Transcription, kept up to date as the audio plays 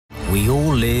We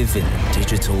all live in a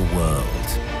digital world.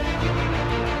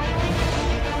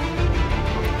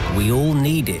 We all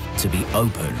need it to be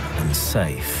open and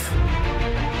safe.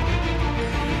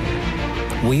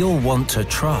 We all want to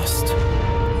trust.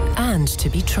 And to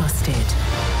be trusted.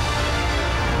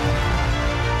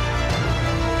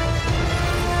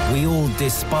 We all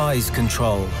despise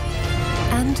control.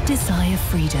 And desire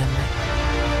freedom.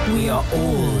 We are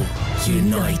all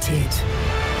united.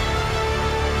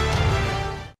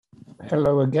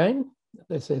 Hello again,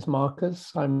 this is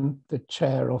Marcus. I'm the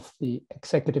chair of the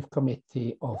executive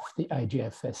committee of the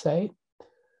IGFSA.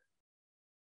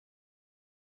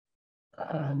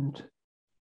 And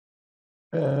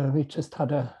we just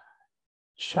had a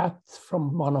chat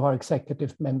from one of our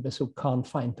executive members who can't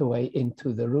find the way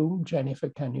into the room. Jennifer,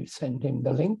 can you send him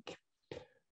the link?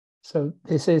 So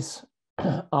this is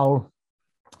our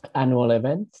annual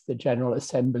event. The General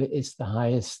Assembly is the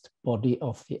highest body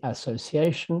of the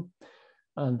association.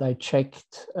 And I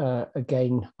checked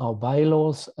again our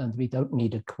bylaws, and we don't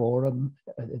need a quorum.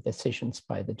 The decisions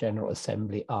by the General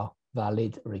Assembly are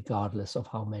valid regardless of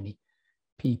how many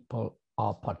people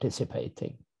are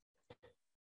participating.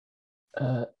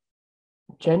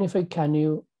 Jennifer, can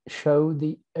you show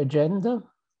the agenda?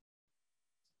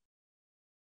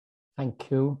 Thank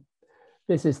you.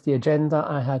 This is the agenda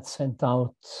I had sent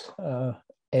out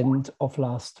end of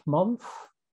last month.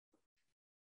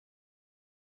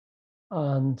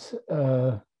 And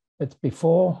but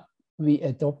before we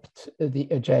adopt the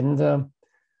agenda,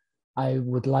 I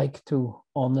would like to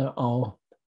honor our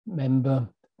member,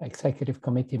 executive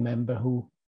committee member who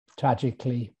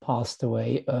tragically passed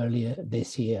away earlier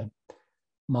this year,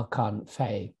 Makan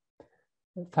Faye.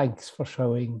 Thanks for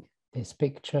showing this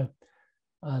picture.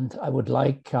 And I would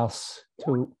like us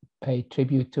to pay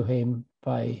tribute to him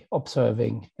by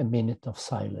observing a minute of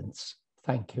silence.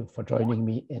 Thank you for joining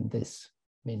me in this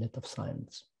minute of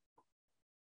silence.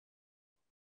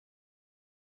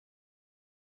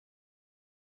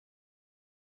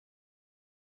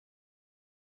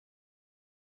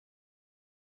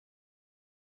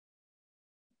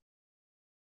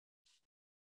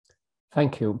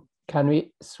 Thank you. Can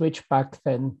we switch back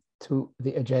then to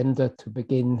the agenda to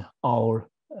begin our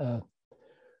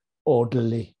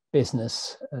orderly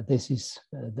business? This is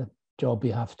the job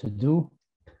we have to do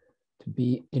to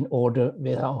be in order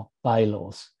with our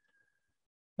bylaws.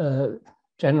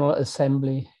 General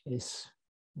Assembly is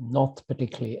not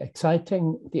particularly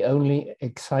exciting. The only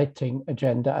exciting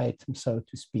agenda item, so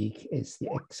to speak, is the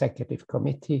Executive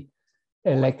Committee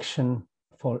election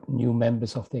for new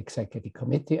members of the Executive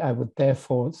Committee. I would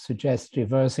therefore suggest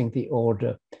reversing the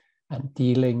order and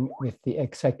dealing with the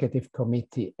Executive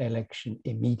Committee election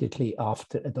immediately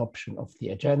after adoption of the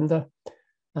agenda.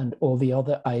 And all the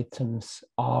other items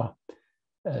are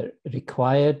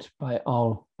required by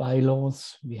our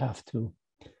bylaws. We have to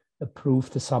approve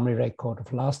the summary record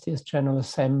of last year's General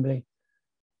Assembly.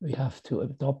 We have to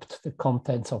adopt the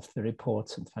contents of the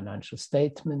reports and financial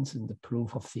statements and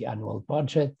approve of the annual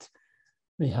budget.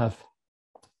 We have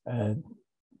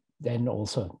then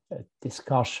also a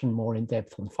discussion more in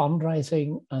depth on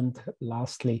fundraising. And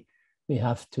lastly, we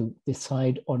have to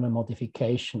decide on a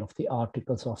modification of the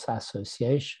Articles of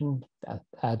Association that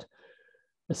had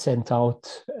sent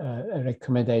out a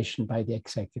recommendation by the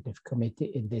Executive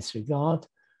Committee in this regard.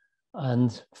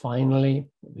 And finally,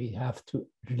 we have to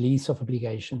release of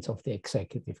obligations of the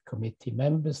Executive Committee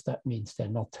members. That means they're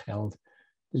not held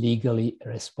legally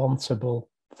responsible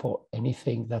for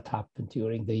anything that happened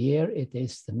during the year. It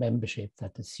is the membership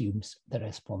that assumes the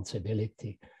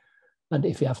responsibility. And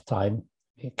if we have time,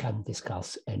 we can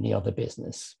discuss any other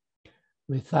business.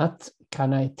 With that,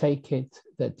 can I take it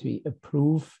that we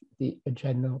approve the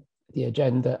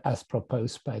agenda as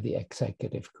proposed by the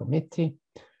Executive Committee,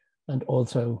 and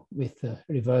also with the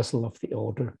reversal of the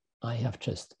order I have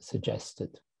just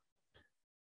suggested?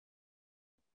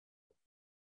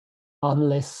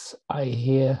 Unless I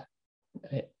hear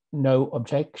no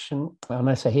objection,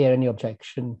 unless I hear any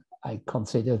objection, I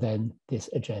consider then this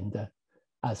agenda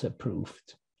as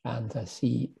approved. And I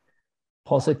see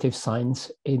positive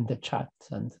signs in the chat,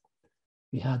 and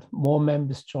we had more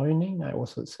members joining. I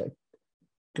also say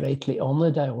greatly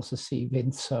honored. I also see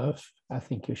Windsurf. I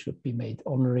think you should be made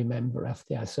honorary member of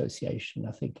the association.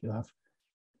 I think you have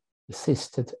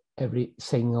assisted every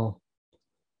single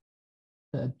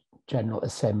General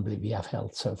Assembly we have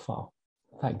held so far.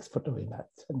 Thanks for doing that.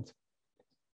 And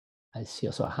I see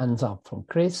also hands up from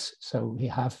Chris. So we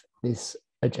have this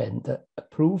agenda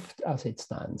approved as it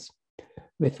stands.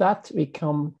 With that, we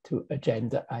come to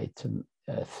agenda item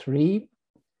 3,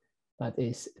 that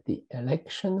is the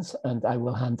elections, and I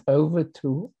will hand over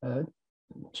to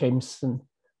Jameson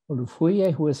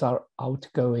Olufuye, who is our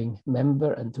outgoing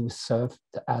member and who served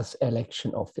as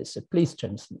election officer. Please,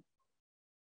 Jameson.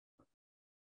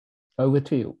 Over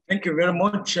to you. Thank you very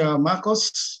much,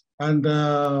 Marcus, and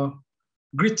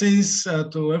greetings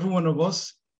to every one of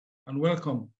us, and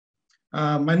welcome.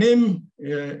 My name,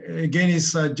 again,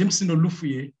 is Jameson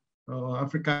Olufuye,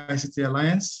 Africa ICT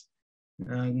Alliance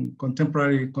and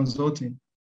Contemporary Consulting,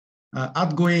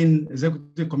 outgoing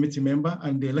executive committee member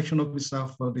and the election officer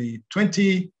for the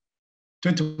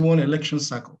 2021 election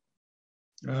cycle.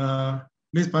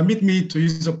 Please permit me to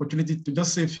use the opportunity to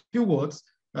just say a few words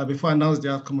before I announce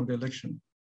the outcome of the election.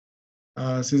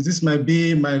 Since this might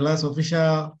be my last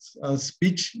official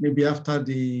speech, maybe after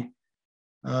the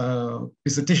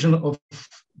presentation of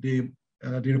the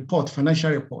report,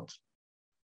 financial report.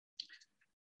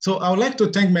 So I would like to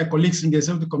thank my colleagues in the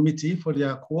Executive Committee for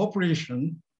their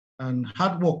cooperation and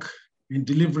hard work in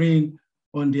delivering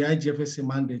on the IGFSA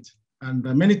mandate. And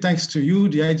many thanks to you,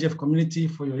 the IGF community,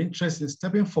 for your interest in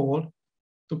stepping forward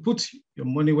to put your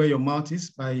money where your mouth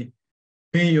is by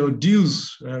paying your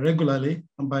dues regularly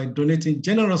and by donating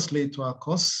generously to our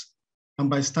cause and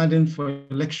by standing for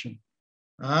election.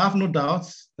 I have no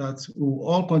doubt that we will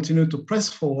all continue to press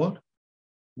forward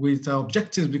with our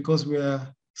objectives because we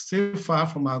are still far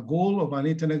from our goal of an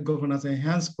internet governance that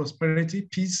enhance prosperity,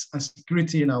 peace, and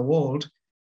security in our world,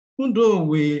 even though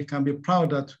we can be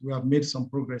proud that we have made some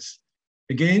progress.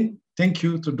 Again, thank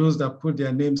you to those that put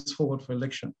their names forward for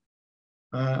election.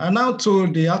 And now to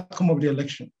the outcome of the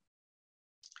election.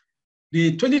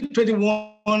 The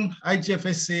 2021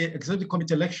 IGFSA Executive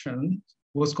Committee election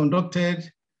was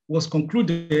concluded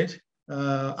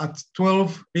at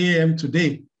 12 a.m.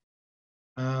 today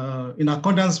in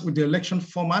accordance with the election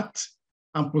format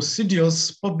and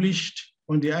procedures published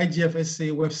on the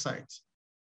IGFSA website.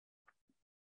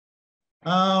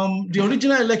 The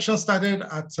original election started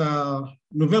at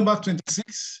November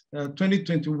 26,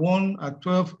 2021 at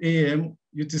 12 a.m.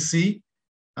 UTC,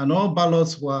 and all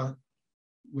ballots were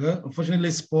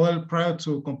unfortunately spoiled prior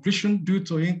to completion due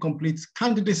to incomplete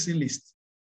candidacy list.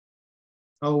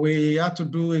 We had to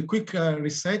do a quick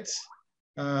reset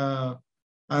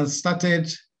and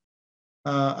started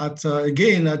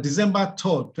again December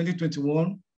 3rd,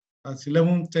 2021 at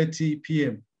 11:30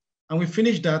 p.m. And we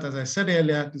finished that, as I said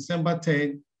earlier, December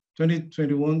 10,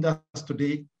 2021, that's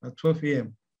today at 12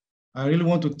 a.m. I really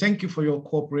want to thank you for your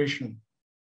cooperation.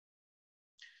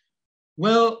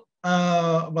 Well,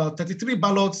 about 33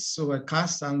 ballots were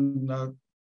cast and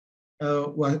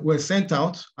were sent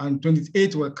out, and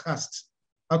 28 were cast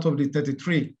out of the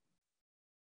 33.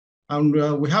 And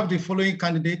we have the following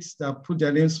candidates that put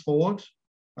their names forward,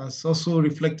 as also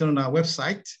reflected on our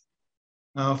website.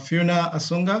 Fiona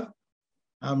Asonga,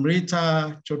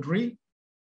 Amrita Chaudhry,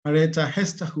 Areta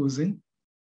Hester Husin,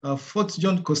 Fort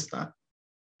John Costa,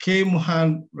 K.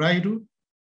 Mohan Raidu,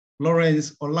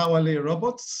 Lawrence Olawale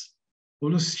Roberts,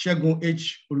 Olusegun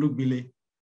H. Ulugbile.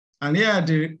 And here are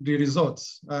the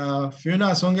results.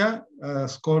 Fiona Asonga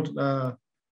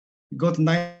got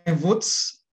 9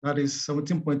 votes, that is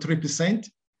 17.3%.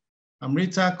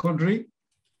 Amrita Chaudhry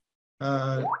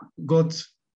got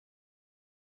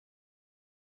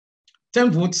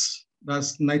 10 votes,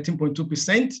 that's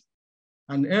 19.2%.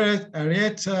 And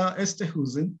Arietta Esther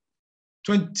Husin,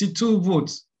 22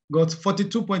 votes, got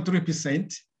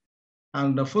 42.3%.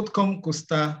 And the Fortcom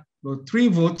Costa got 3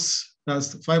 votes,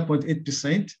 that's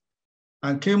 5.8%.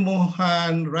 And K.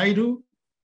 Mohan Raidu,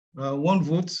 1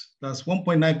 vote, that's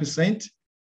 1.9%.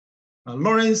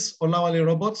 Lawrence Olawale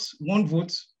Roberts, 1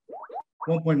 vote,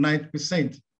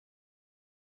 1.9%.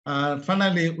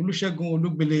 Finally, Olusegun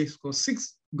Ulugbile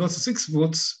got 6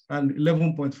 votes and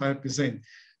 11.5%.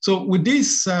 So with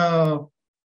this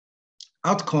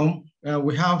outcome,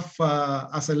 we have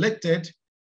as elected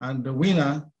and the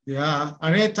winner, they are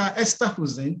Arietta Esther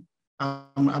Husin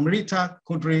and Amrita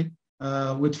Chaudhry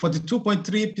with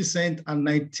 42.3% and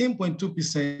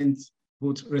 19.2%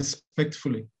 votes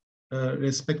respectively.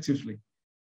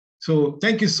 So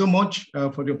thank you so much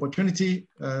for the opportunity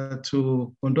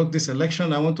to conduct this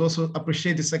election. I want to also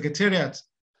appreciate the Secretariat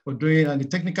for doing, and the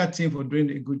technical team for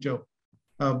doing a good job.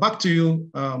 Back to you,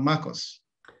 Marcus.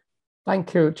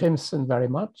 Thank you, Jameson, very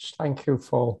much. Thank you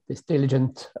for this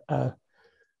diligent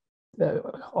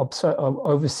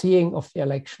overseeing of the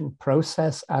election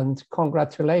process, and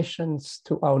congratulations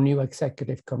to our new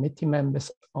executive committee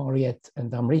members, Ariette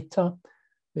and Amrita.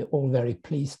 We're all very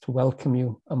pleased to welcome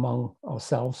you among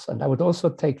ourselves. And I would also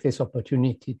take this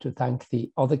opportunity to thank the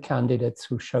other candidates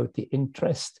who showed the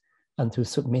interest and who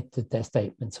submitted their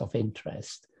statements of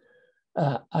interest.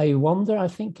 I wonder, I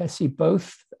think I see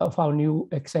both of our new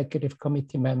executive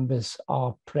committee members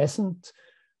are present.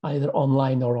 either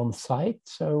online or on site.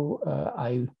 So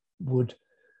I would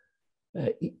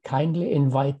kindly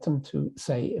invite them to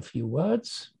say a few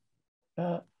words.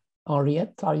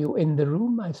 Henriette, are you in the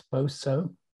room? I suppose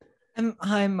so.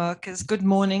 Hi, Marcus. Good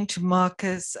morning to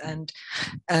Marcus and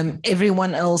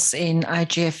everyone else in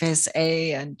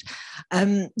IGFSA.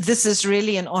 And this is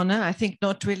really an honor. I think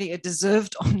not really a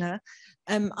deserved honor.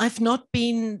 I've not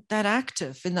been that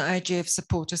active in the IGF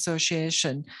Support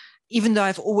Association, even though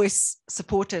I've always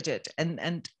supported it.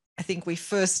 And I think we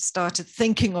first started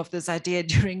thinking of this idea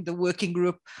during the working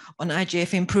group on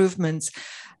IGF improvements.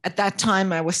 At that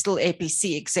time, I was still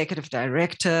APC Executive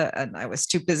Director, and I was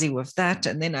too busy with that.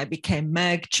 And then I became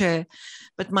MAG Chair.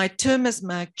 But my term as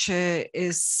MAG Chair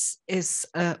is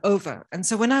over. And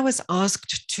so when I was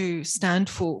asked to stand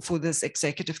for this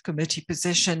Executive Committee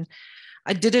position,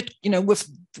 I did it,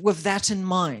 with that in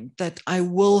mind, that I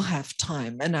will have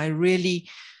time. And I really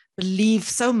believe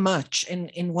so much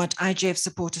in what IGF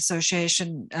Support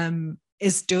Association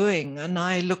is doing. And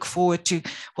I look forward to,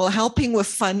 helping with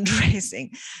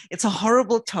fundraising. It's a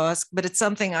horrible task, but it's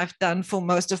something I've done for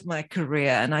most of my career.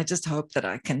 And I just hope that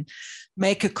I can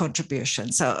make a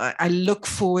contribution. So I look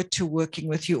forward to working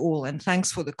with you all. And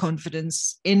thanks for the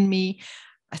confidence in me.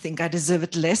 I think I deserve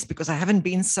it less because I haven't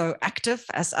been so active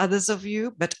as others of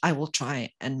you, but I will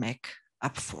try and make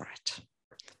up for it.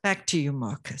 Back to you,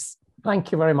 Marcus.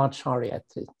 Thank you very much, Henriette.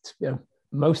 You're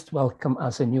most welcome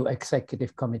as a new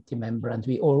executive committee member, and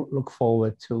we all look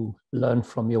forward to learn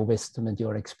from your wisdom and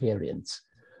your experience.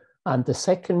 And the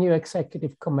second new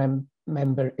executive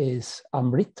member is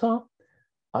Amrita.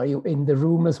 Are you in the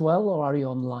room as well, or are you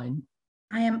online?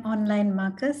 I am online,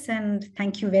 Marcus, and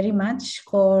thank you very much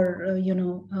for,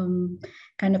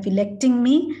 kind of electing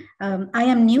me. I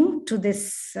am new to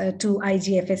this, to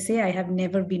IGFSA. I have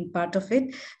never been part of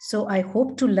it. So I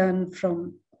hope to learn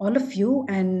from all of you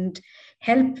and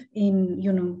help in,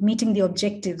 meeting the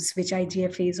objectives which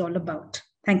IGFA is all about.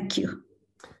 Thank you.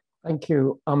 Thank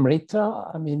you,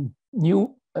 Amrita. I mean,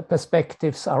 new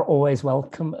perspectives are always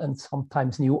welcome, and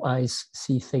sometimes new eyes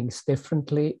see things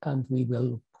differently, and we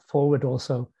will forward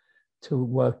also to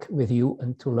work with you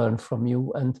and to learn from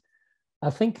you. And I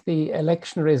think the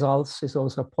election results is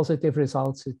also positive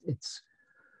results. It's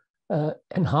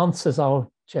enhances our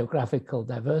geographical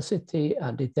diversity,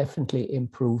 and it definitely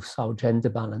improves our gender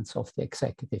balance of the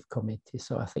executive committee.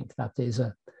 So I think that is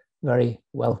a very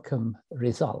welcome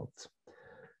result.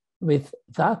 With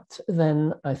that,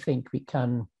 then I think we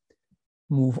can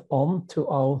move on to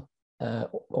our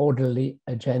orderly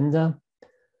agenda.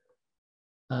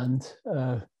 And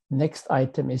next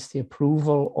item is the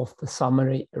approval of the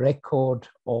summary record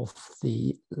of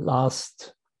the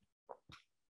last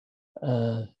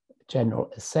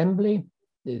General Assembly.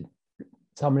 The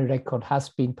summary record has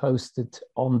been posted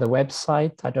on the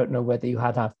website. I don't know whether you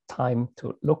had time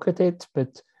to look at it,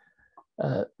 but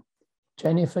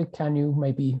Jennifer, can you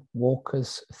maybe walk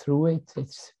us through it?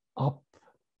 It's up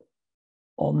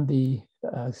on the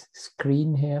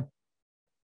screen here.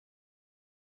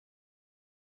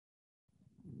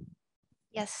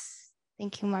 Yes,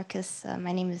 thank you, Marcus.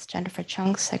 My name is Jennifer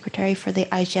Chung, Secretary for the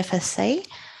IGFSA.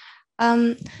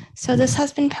 So this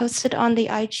has been posted on the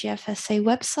IGFSA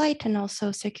website and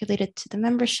also circulated to the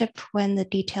membership when the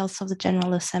details of the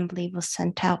General Assembly was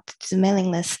sent out to the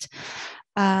mailing list.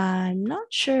 I'm not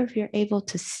sure if you're able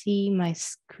to see my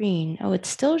screen. Oh, it's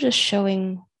still just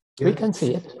showing. We can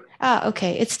see it. Ah,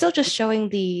 okay. It's still just showing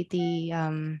the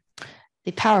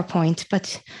PowerPoint,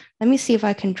 but let me see if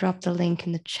I can drop the link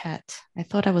in the chat. I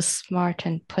thought I was smart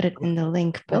and put it in the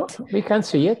link, but no, we can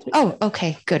see it. Oh,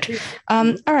 okay, good.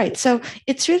 All right, so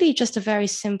it's really just a very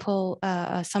simple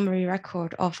summary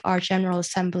record of our General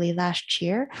Assembly last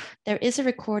year. There is a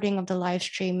recording of the live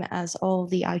stream, as all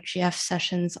the IGF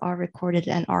sessions are recorded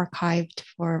and archived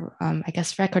for, I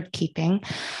guess, record keeping.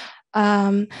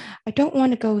 I don't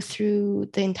want to go through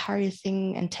the entire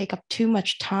thing and take up too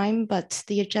much time, but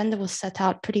the agenda was set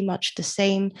out pretty much the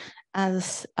same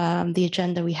as the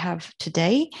agenda we have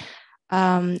today.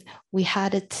 We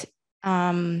had it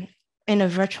in a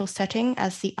virtual setting,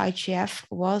 as the IGF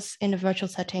was in a virtual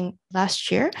setting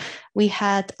last year. We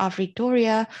had Avri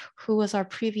Doria, who was our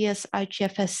previous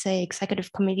IGFSA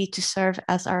Executive Committee to serve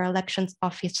as our elections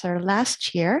officer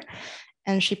last year.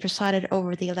 And she presided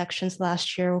over the elections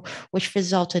last year, which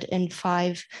resulted in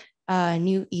 5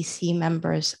 new EC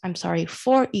members. I'm sorry,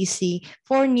 4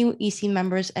 new EC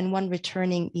members and 1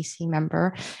 returning EC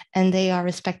member. And they are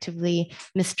respectively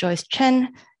Ms. Joyce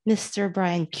Chen, Mr.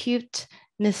 Brian Cute,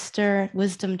 Mr.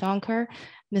 Wisdom Donker,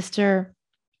 Mr.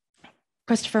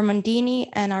 Christopher Mondini,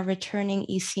 and our returning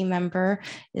EC member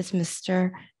is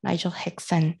Mr. Nigel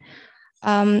Hickson.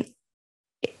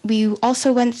 We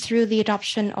also went through the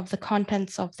adoption of the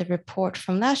contents of the report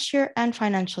from last year and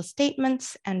financial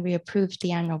statements, and we approved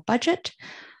the annual budget.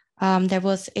 There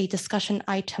was a discussion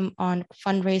item on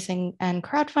fundraising and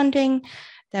crowdfunding.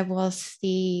 There was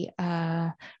the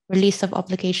release of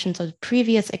obligations of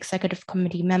previous executive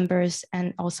committee members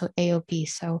and also AOB.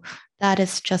 So that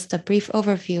is just a brief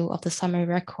overview of the summary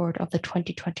record of the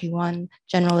 2021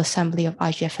 General Assembly of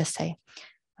IGFSA.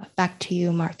 Back to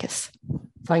you, Marcus.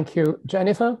 Thank you,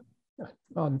 Jennifer,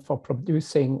 for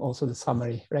producing also the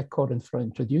summary record and for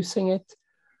introducing it.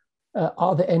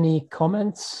 Are there any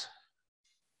comments?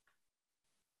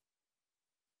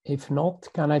 If not,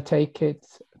 can I take it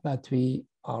that we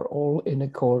are all in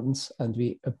accordance and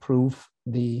we approve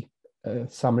the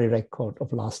summary record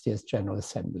of last year's General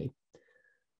Assembly?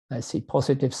 I see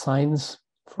positive signs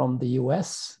from the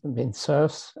US. Vint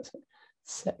Cerf's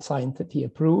signed that he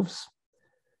approves.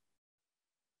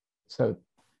 So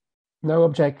no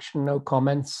objection, no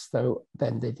comments, so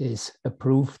then it is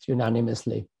approved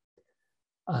unanimously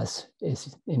as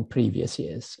is in previous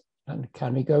years. And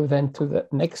can we go then to the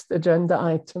next agenda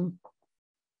item?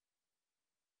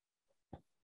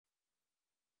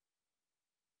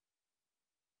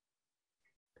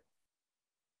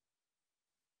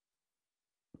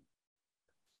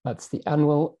 That's the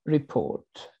annual report.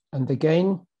 And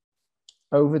again,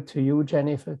 over to you,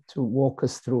 Jennifer, to walk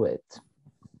us through it.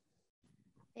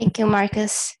 Thank you,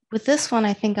 Marcus. With this one,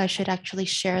 I think I should actually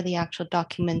share the actual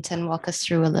document and walk us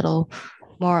through a little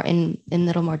more in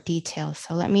little more detail.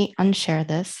 So let me unshare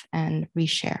this and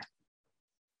reshare.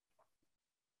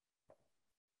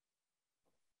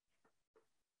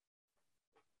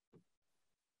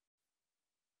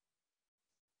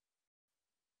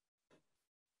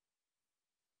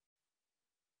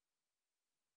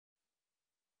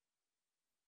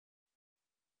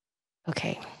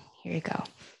 Okay, here you go.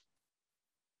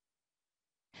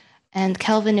 And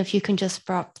Kelvin, if you can just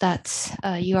drop that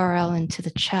URL into the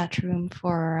chat room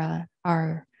for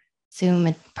our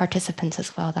Zoom participants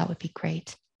as well, that would be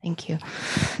great. Thank you.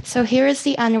 So here is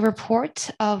the annual report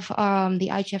of the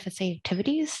IGFSA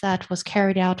activities that was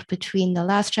carried out between the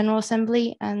last General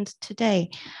Assembly and today.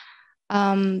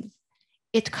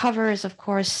 It covers, of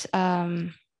course,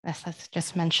 as I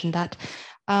just mentioned that,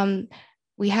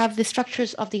 we have the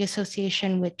structures of the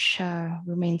association, which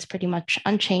remains pretty much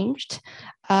unchanged.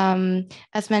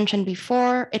 As mentioned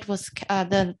before, it was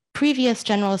the previous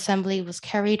General Assembly was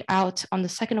carried out on the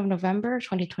 2nd of November,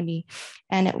 2020,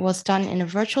 and it was done in a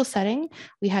virtual setting.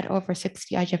 We had over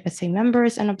 60 IGFSA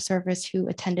members and observers who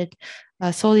attended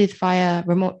solely via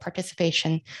remote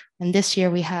participation. And this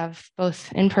year we have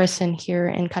both in person here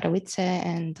in Katowice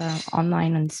and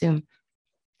online on Zoom.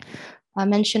 I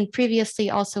mentioned previously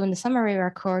also in the summary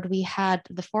record, we had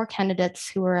the 4 candidates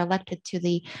who were elected to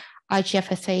the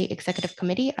IGFSA Executive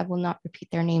Committee. I will not repeat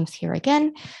their names here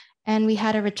again. And we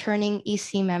had a returning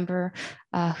EC member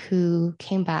who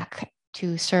came back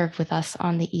to serve with us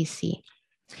on the EC.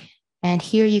 And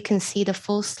here you can see the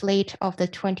full slate of the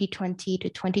 2020 to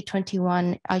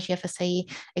 2021 IGFSA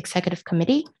Executive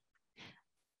Committee.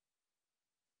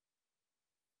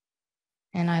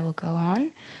 And I will go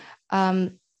on.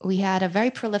 We had a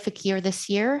very prolific year this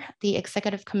year. The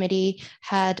Executive Committee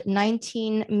had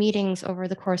 19 meetings over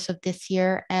the course of this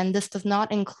year, and this does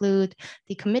not include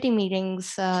the committee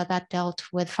meetings that dealt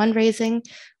with fundraising,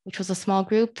 which was a small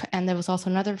group, and there was also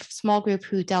another small group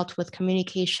who dealt with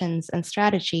communications and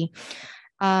strategy.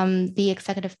 The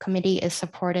Executive Committee is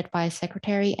supported by a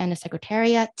secretary and a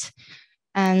secretariat.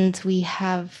 And we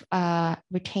have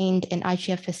retained an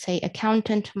IGFSA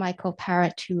accountant, Michael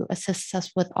Parrott, to assist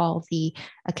us with all the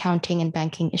accounting and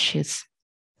banking issues.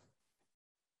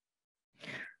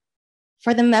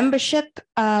 For the membership,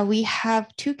 we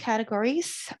have 2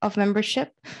 categories of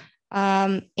membership.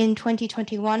 In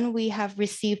 2021, we have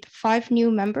received 5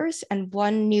 new members and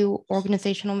 1 new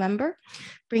organizational member,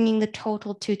 bringing the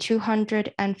total to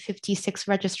 256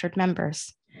 registered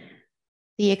members.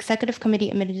 The Executive Committee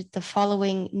admitted the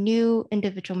following new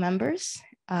individual members.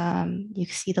 You can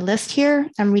see the list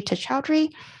here: Amrita Chowdhury,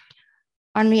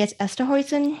 Henriette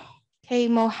Esterhuizen, K.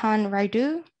 Mohan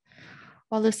Raidu,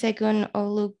 Olusegun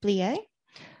Olublie,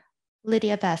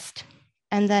 Lydia Best.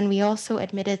 And then we also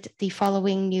admitted the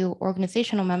following new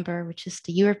organizational member, which is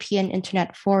the European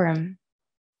Internet Forum.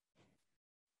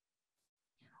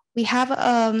 We have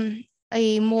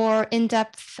a more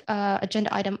in-depth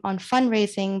agenda item on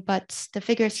fundraising, but the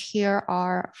figures here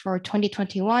are for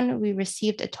 2021, we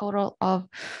received a total of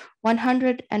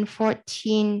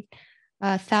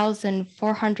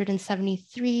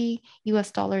 $114,473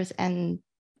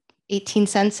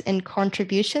 US$18 in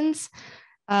contributions.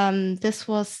 This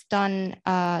was done,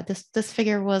 this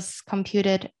figure was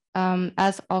computed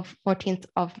as of 14th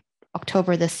of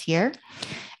October this year.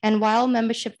 And while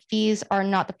membership fees are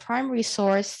not the primary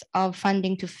source of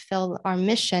funding to fulfill our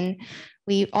mission,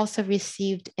 we also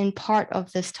received in part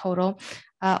of this total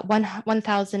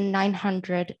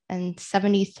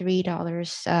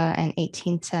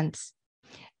 $1,973.18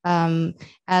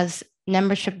 as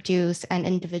membership dues and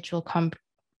individual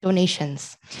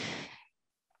donations.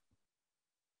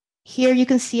 Here you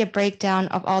can see a breakdown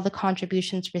of all the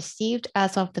contributions received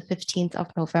as of the 15th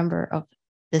of November of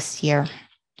this year.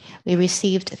 We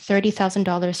received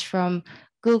 $30,000 from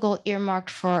Google earmarked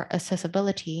for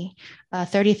accessibility,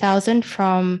 $30,000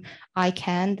 from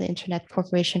ICANN, the Internet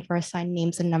Corporation for Assigned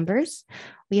Names and Numbers.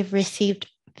 We have received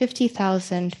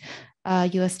 $50,000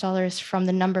 US dollars from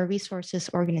the Number Resources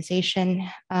Organization.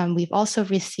 We've also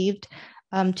received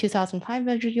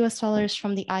 2,500 US dollars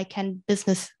from the ICANN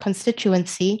Business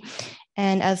Constituency.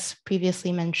 And as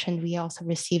previously mentioned, we also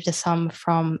received a sum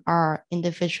from our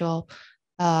individual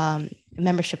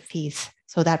membership fees.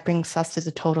 So that brings us to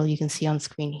the total you can see on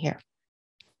screen here.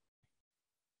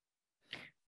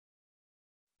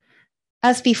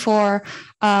 As before,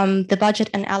 the budget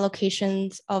and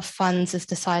allocations of funds is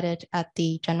decided at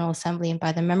the General Assembly and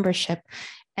by the membership.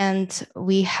 And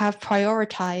we have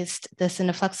prioritized this in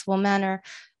a flexible manner,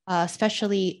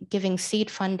 especially giving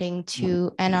seed funding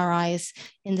to NRIs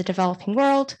in the developing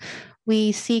world.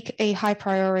 We seek a high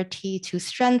priority to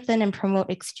strengthen and promote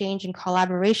exchange and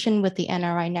collaboration with the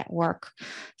NRI network.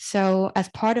 So as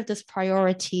part of this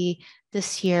priority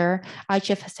this year,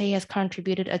 IGFSA has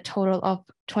contributed a total of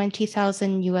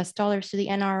 20,000 US dollars to the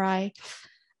NRI.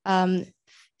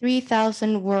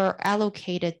 3,000 were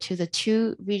allocated to the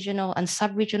 2 regional and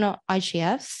sub-regional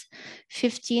IGFs,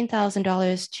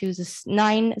 $15,000 to the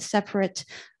 9 separate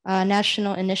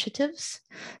national initiatives,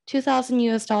 2,000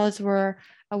 US dollars were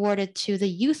awarded to the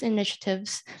youth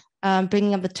initiatives,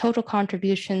 bringing up the total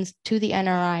contributions to the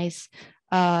NRIs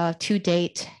to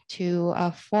date to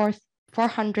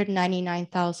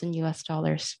 499,000 US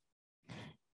dollars.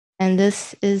 And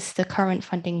this is the current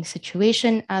funding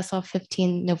situation as of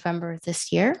 15 November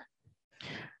this year.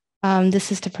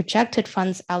 This is the projected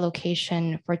funds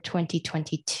allocation for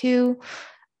 2022.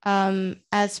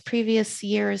 As previous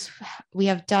years, we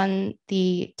have done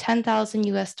the 10,000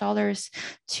 US dollars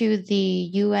to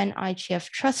the UN IGF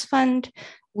Trust Fund.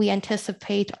 We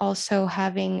anticipate also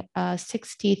having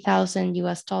 60,000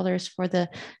 US dollars for the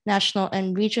national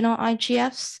and regional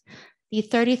IGFs. The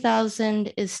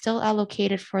 30,000 is still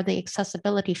allocated for the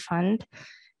accessibility fund.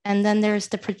 And then there's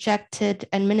the projected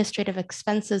administrative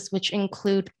expenses, which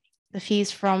include the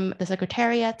fees from the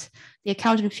secretariat, the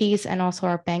accountant fees, and also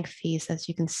our bank fees, as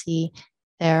you can see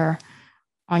there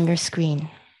on your screen.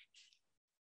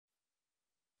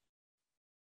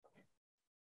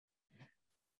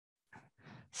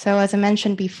 So as I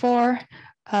mentioned before,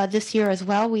 this year as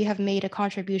well, we have made a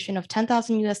contribution of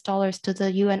 10,000 US dollars to the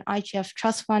UN IGF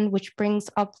Trust Fund, which brings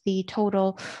up the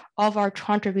total of our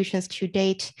contributions to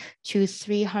date to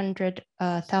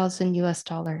 300,000 US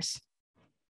dollars.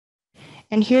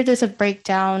 And here there's a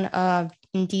breakdown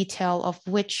in detail of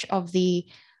which of the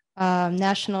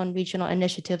national and regional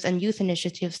initiatives and youth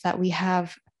initiatives that we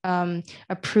have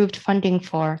approved funding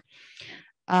for.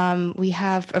 We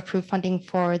have approved funding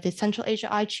for the Central Asia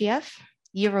IGF,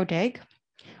 Eurodeg,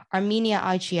 Armenia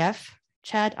IGF,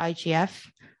 Chad IGF,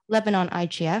 Lebanon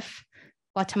IGF,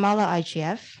 Guatemala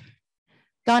IGF,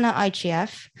 Ghana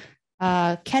IGF,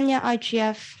 Kenya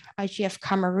IGF, IGF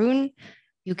Cameroon,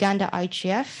 Uganda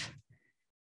IGF.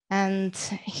 And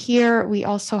here we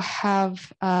also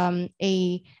have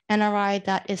a NRI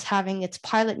that is having its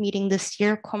pilot meeting this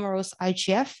year, Comoros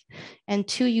IGF, and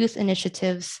 2 youth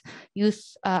initiatives,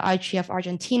 Youth IGF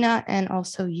Argentina and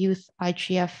also Youth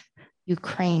IGF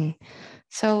Ukraine.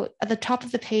 So at the top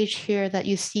of the page here that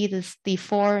you see this, the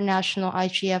 4 national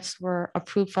IGFs were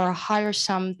approved for a higher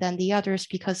sum than the others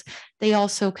because they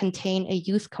also contain a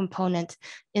youth component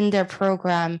in their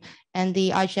program. And the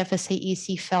IGFSA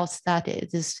EC felt that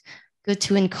it is good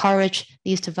to encourage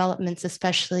these developments,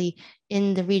 especially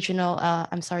in the regional,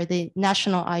 the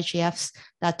national IGFs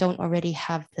that don't already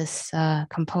have this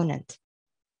component.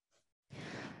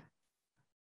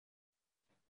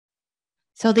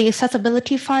 So the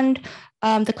Accessibility Fund,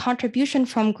 the contribution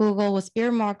from Google was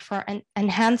earmarked for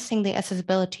enhancing the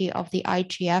accessibility of the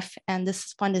IGF, and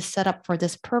this fund is set up for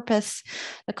this purpose.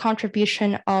 The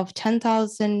contribution of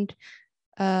 10,000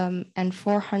 and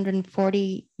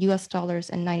 440 US dollars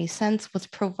and 90 cents was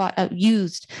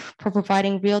used for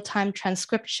providing real-time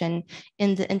transcription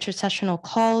in the intersessional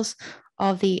calls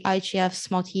of the IGF's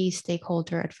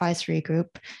multi-stakeholder advisory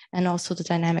group and also the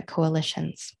dynamic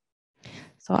coalitions.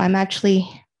 So I'm actually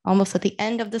almost at the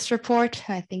end of this report.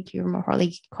 I think you're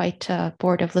probably quite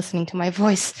bored of listening to my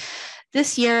voice.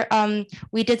 This year,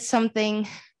 we did something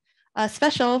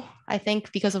special, I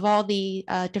think, because of all the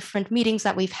different meetings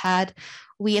that we've had.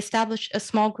 We established a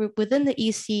small group within the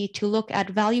EC to look at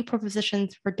value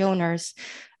propositions for donors.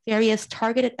 Various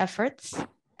targeted efforts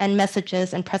and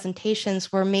messages and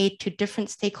presentations were made to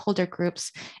different stakeholder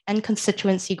groups and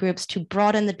constituency groups to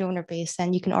broaden the donor base.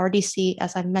 And you can already see,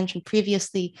 as I've mentioned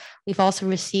previously, we've also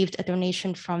received a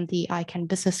donation from the ICANN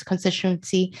business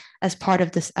constituency as part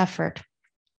of this effort.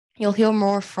 You'll hear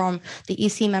more from the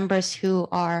EC members who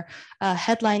are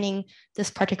headlining this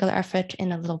particular effort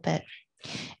in a little bit.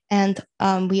 And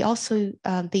we also,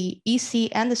 the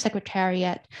EC and the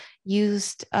Secretariat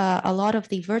used a lot of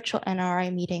the virtual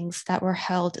NRI meetings that were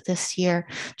held this year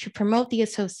to promote the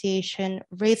association,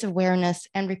 raise awareness,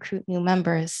 and recruit new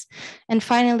members. And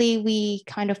finally, we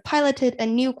kind of piloted a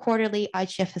new quarterly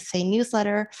IGFSA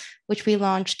newsletter, which we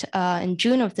launched in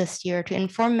June of this year to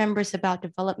inform members about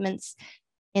developments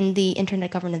in the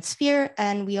internet governance sphere.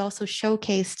 And we also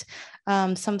showcased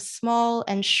some small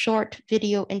and short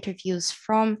video interviews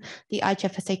from the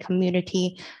IGFSA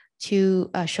community to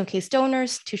showcase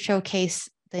donors, to showcase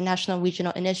the national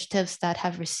regional initiatives that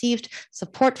have received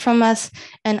support from us,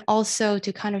 and also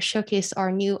to kind of showcase our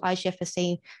new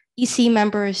IGFSA EC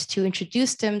members, to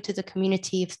introduce them to the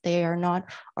community if they are not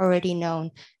already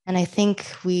known. And I think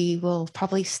we will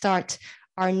probably start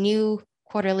our new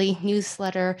quarterly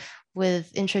newsletter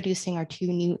with introducing our 2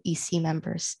 new EC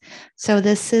members. So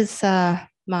this is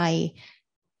my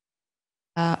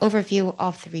overview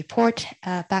of the report.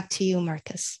 Back to you,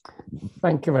 Marcus.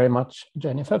 Thank you very much,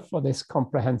 Jennifer, for this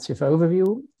comprehensive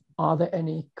overview. Are there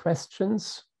any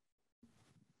questions?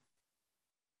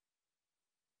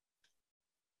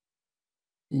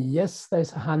 Yes,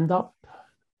 there's a hand up.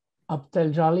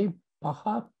 Abdel Jali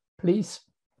Baha, please.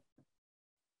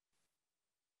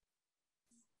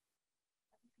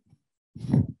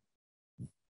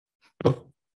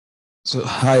 So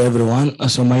hi everyone.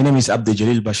 So my name is Abdel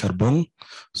Jalil Basharbong.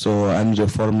 So I'm the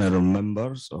former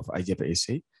members of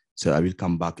IGFSA. So I will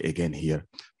come back again here.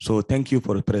 So thank you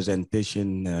for the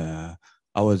presentation.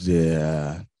 I was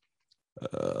the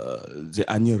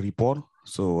annual report.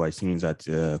 So I think that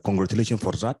congratulations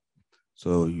for that.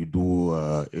 So you do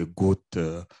a good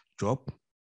job.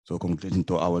 So congratulations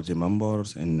to our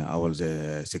members and our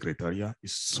secretariat.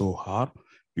 It's so hard,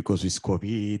 because with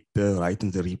COVID,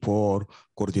 writing the report,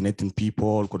 coordinating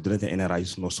people, coordinating NRI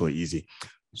is not so easy.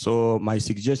 So my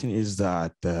suggestion is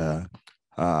that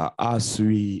as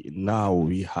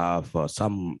we have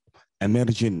some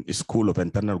emerging school of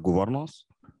internal governance,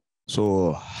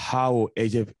 so how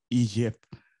IGFSA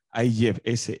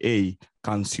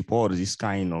can support this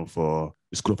kind of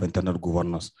school of internal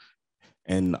governance.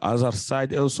 And other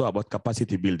side also about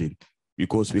capacity building,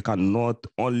 because we cannot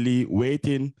only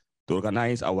waiting to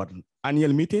organize our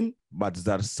annual meeting, but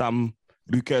there's some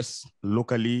requests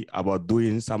locally about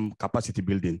doing some capacity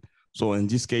building. So in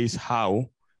this case, how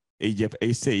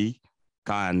IGFSA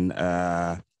can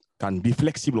be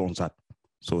flexible on that.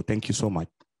 So thank you so much.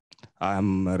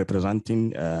 I'm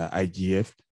representing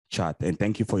IGF chat, and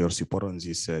thank you for your support on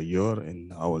this year and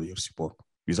your support.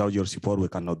 Without your support, we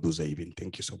cannot do the event.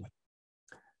 Thank you so much.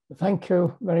 Thank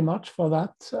you very much for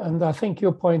that. And I think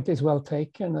your point is well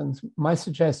taken. And my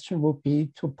suggestion would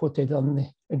be to put it on the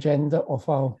agenda of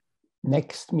our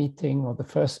next meeting, or the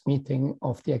first meeting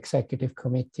of the executive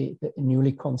committee, the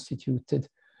newly constituted.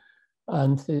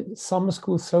 And the summer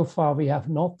school, so far, we have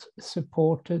not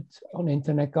supported on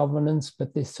internet governance,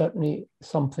 but there's certainly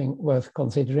something worth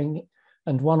considering.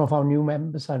 And one of our new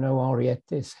members, I know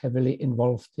Henriette, is heavily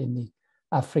involved in the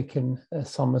African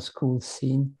summer school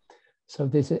scene. So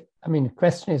this, I mean, the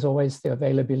question is always the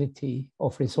availability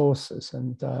of resources.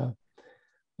 And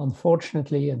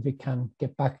unfortunately, and we can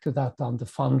get back to that on the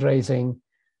fundraising,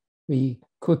 we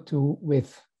could do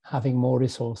with having more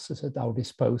resources at our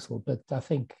disposal. But I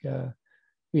think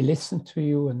we listened to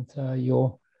you, and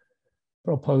your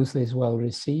proposal is well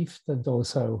received. And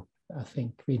also, I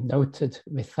think we noted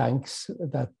with thanks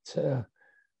that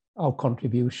our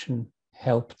contribution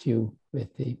helped you with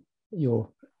your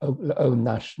own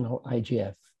national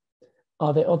IGF.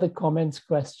 Are there other comments,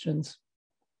 questions?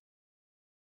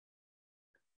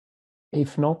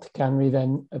 If not, can we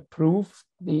then approve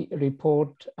the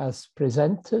report as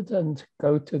presented and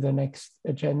go to the next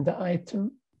agenda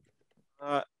item?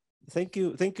 Thank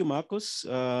you, Marcus.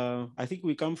 I think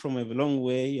we come from a long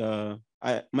way.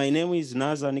 My name is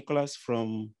Naza Nicholas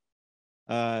from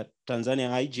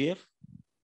Tanzania IGF.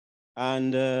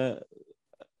 And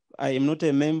I am not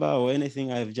a member or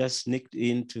anything. I've just sneaked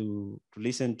in to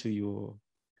listen to your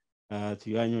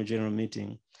annual general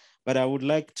meeting. But I would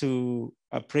like to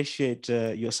appreciate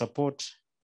your support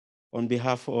on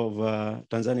behalf of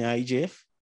Tanzania IGF.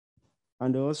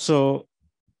 And also,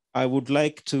 I would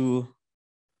like to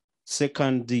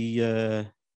second the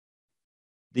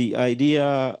idea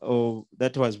of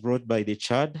that was brought by the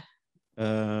Chad,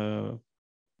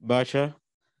 Basha,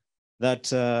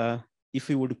 that if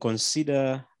we would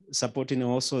consider supporting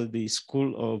also the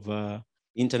School of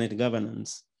Internet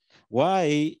Governance.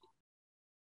 Why?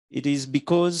 It is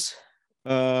because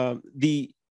the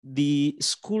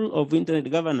School of Internet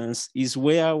Governance is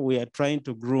where we are trying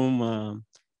to groom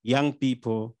young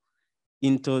people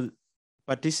into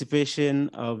participation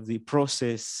of the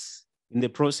process, in the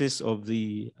process of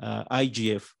the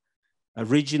IGF,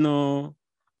 regional,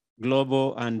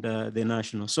 global, and the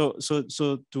national. So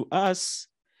to us,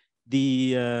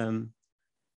 the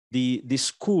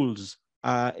schools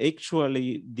are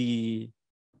actually the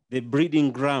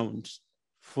breeding ground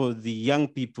for the young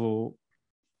people,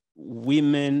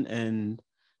 women and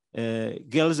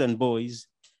girls and boys,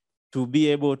 to be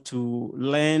able to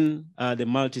learn the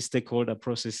multi-stakeholder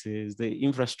processes, the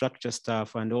infrastructure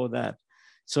stuff and all that.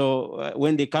 So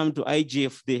when they come to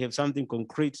IGF, they have something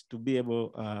concrete to be able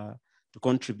to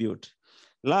contribute.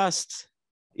 Last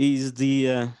is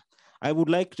the, I would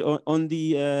like to, on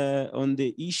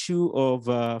the issue of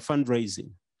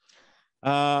fundraising.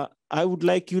 I would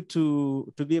like you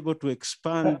to be able to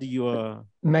expand your...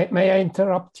 May I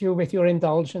interrupt you with your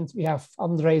indulgence? We have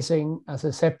fundraising as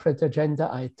a separate agenda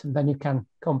item, then you can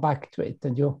come back to it,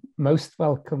 and you're most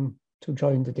welcome to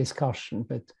join the discussion.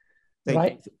 But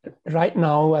right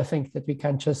now, I think that we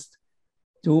can just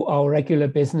do our regular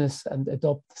business and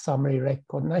adopt the summary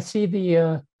record. And I see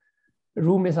the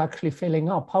room is actually filling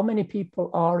up. How many people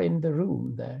are in the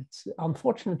room there?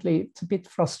 Unfortunately, it's a bit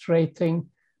frustrating.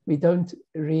 We don't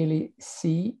really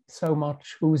see so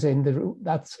much who's in the room.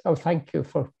 Oh, thank you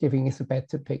for giving us a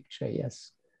better picture,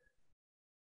 yes.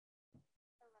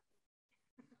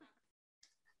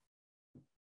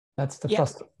 That's the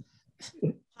first.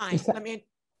 Hi, let me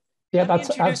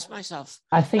introduce myself.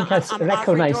 I think I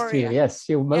recognized you, yes,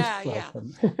 you're most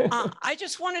welcome. I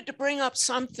just wanted to bring up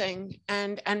something,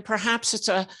 and perhaps it's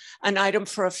an item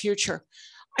for a future.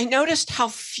 I noticed how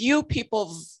few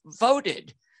people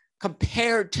voted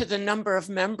compared to the number of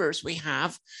members we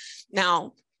have.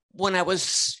 Now, when I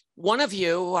was one of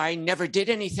you, I never did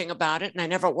anything about it and I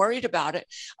never worried about it.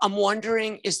 I'm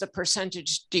wondering, is the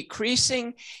percentage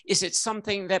decreasing? Is it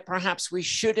something that perhaps we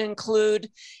should include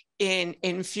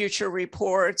in future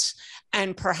reports,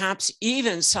 and perhaps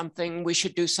even something we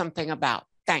should do something about?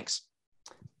 Thanks.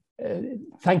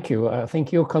 Thank you. I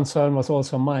think your concern was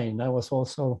also mine. I was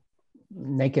also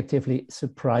negatively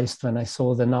surprised when I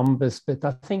saw the numbers, but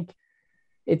I think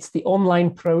it's the online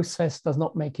process does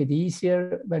not make it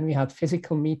easier. When we had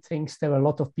physical meetings, there were a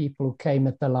lot of people who came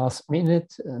at the last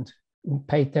minute and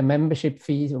paid their membership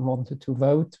fees and wanted to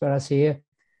vote, whereas here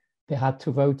they had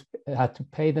to vote, had to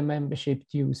pay the membership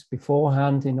dues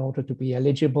beforehand in order to be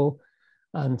eligible.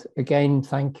 And again,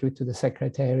 thank you to the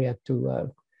Secretariat to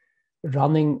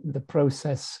running the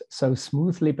process so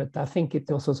smoothly, but I think it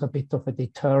also is a bit of a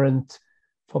deterrent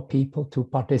for people to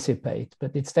participate.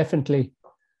 But it's definitely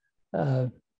a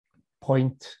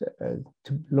point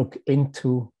to look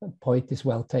into. A point is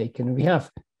well taken. We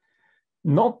have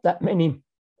not that many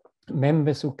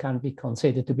members who can be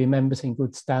considered to be members in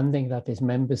good standing, that is,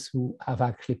 members who have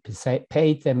actually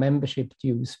paid their membership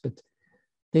dues. But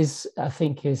this, I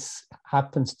think,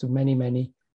 happens to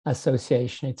many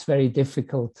associations. It's very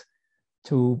difficult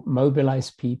to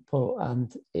mobilize people,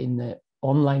 and in the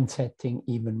online setting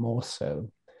even more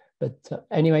so. But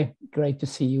anyway, great to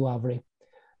see you, Avery.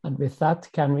 And with that,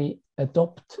 can we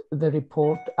adopt the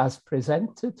report as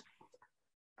presented?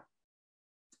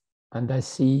 And I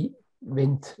see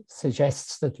Vint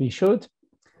suggests that we should,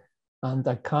 and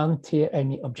I can't hear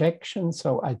any objections,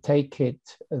 so I take it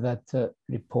that the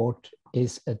report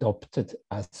is adopted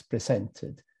as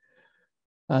presented.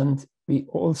 And we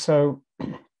also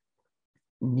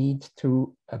need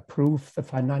to approve the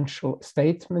financial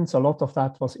statements. A lot of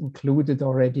that was included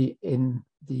already in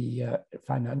the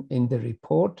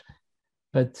report,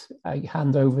 but I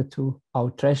hand over to our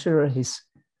treasurer his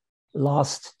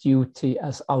last duty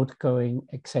as outgoing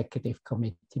executive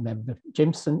committee member.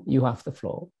 Jimson, you have the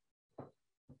floor.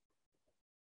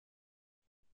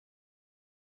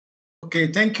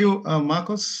 Okay, thank you,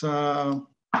 Marcus.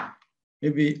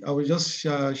 Maybe I will just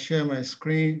share my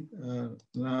screen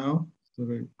now, so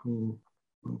that you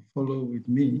could follow with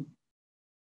me.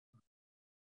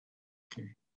 Okay.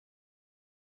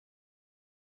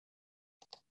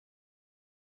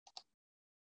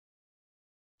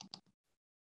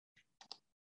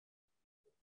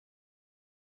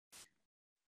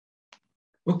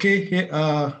 Okay,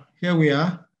 here we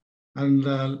are. And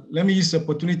let me use the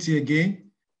opportunity again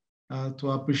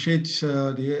to appreciate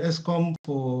the ESCOM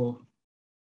for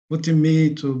putting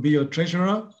me to be your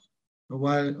treasurer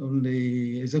while on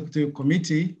the executive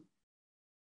committee.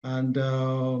 And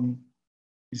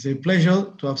it's a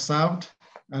pleasure to have served.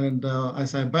 And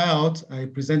as I bow out, I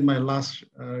present my last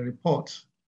report.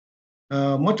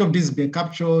 Much of this has been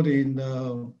captured in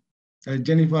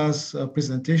Jennifer's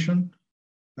presentation,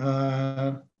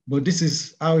 but this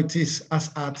is how it is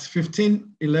as at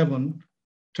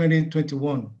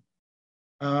 15/11/2021.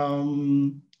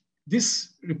 This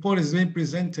report is being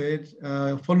presented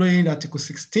following Article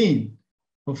 16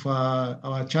 of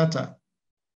our charter,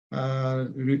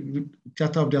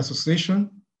 charter of the association,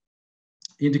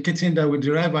 indicating that we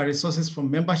derive our resources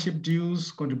from membership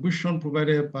dues, contribution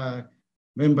provided by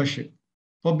membership,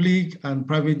 public and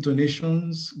private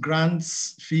donations,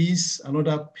 grants, fees, and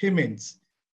other payments,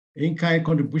 in-kind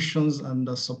contributions and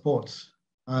support,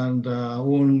 and our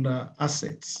own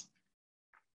assets.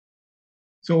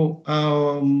 So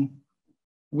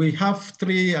we have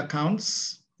three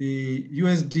accounts: the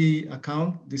USD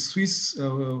account, the Swiss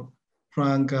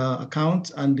franc account,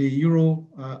 and the Euro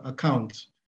account.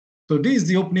 So this is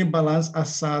the opening balance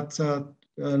as at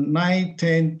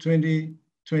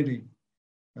 9/10/2020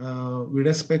 with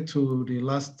respect to the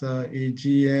last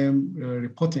AGM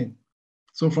reporting.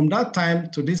 So from that time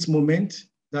to this moment,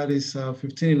 that is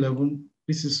 15/11,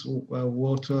 this is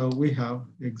what we have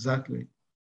exactly.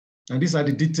 And these are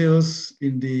the details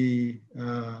in the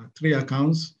three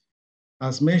accounts.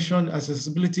 As mentioned,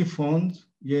 accessibility fund,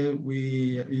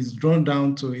 is drawn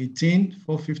down to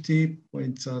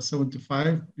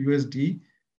 18,450.75 USD.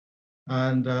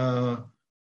 And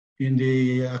in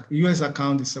the US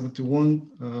account is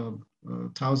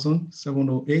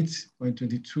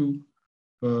 71,708.22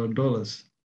 dollars.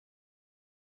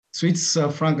 Swiss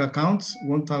franc account,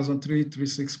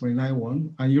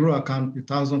 1,336.91, and Euro account,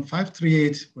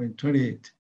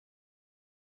 1,538.28.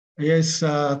 Yes,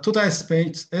 total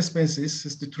expenses,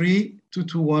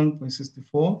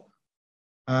 63,221.64.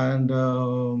 And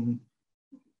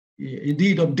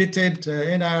indeed, updated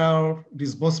NIR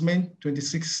disbursement,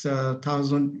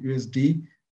 26,000 USD.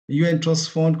 UN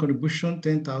Trust Fund contribution,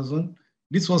 10,000.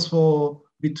 This was for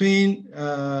between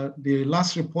the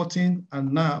last reporting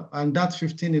and now, and that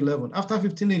 15/11. After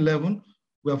 15/11,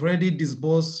 we have already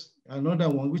disbursed another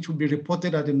one, which will be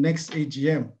reported at the next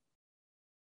AGM.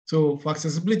 So for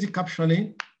accessibility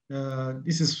captioning,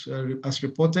 this is as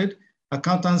reported,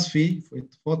 accountant's fee for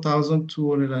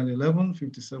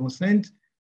 4,211.57 cents,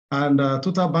 and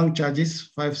total bank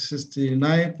charges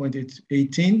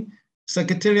 569.18.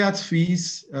 Secretariat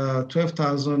fees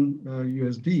 12,000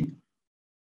 USD.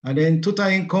 And then total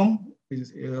income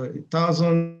is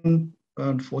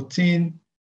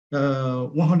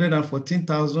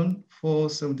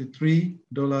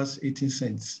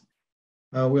 $114,473.18.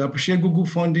 We appreciate Google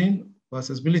funding for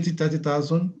accessibility,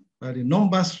 30,000. The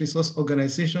Numbers Resource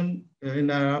Organization,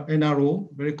 NRO,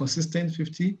 very consistent,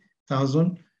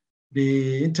 50,000.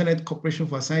 The Internet Corporation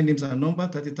for Assigned Names and Number,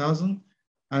 30,000.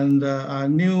 And our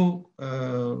new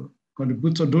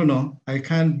contributor donor,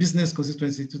 ICANN Business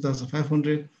Constituency,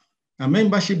 2,500. And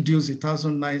membership dues,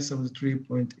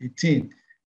 1,973.18.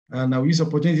 And I'll use the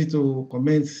opportunity to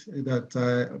comment that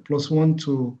 +1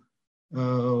 to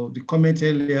the comment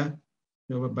earlier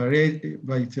by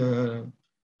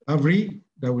Avery,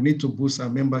 that we need to boost our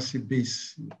membership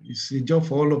base. It's a job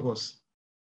for all of us.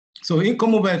 So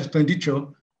income over expenditure,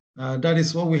 that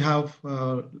is what we have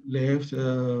left.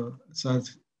 So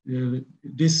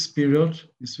this period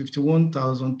is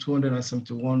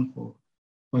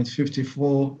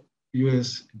 51,271.54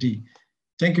 USD.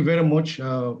 Thank you very much.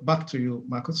 Back to you,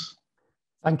 Marcus.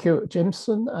 Thank you,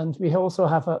 Jimson. And we also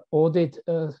have an audit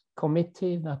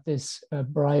committee, that is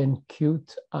Brian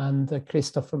Cute and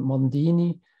Christopher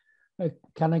Mondini.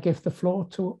 Can I give the floor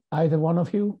to either one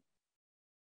of you?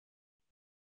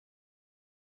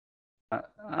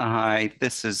 Hi,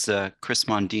 this is Chris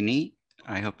Mondini.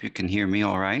 I hope you can hear me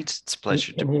all right. It's a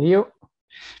pleasure to hear you.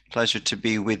 Pleasure to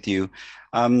be with you.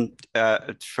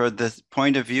 For the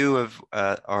point of view of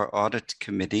our audit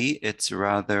committee, it's a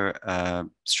rather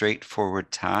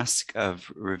straightforward task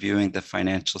of reviewing the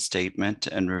financial statement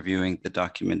and reviewing the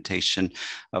documentation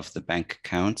of the bank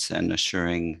accounts and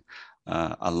assuring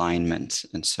alignment.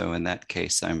 And so in that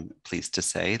case, I'm pleased to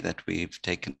say that we've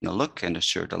taken a look and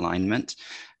assured alignment.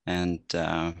 And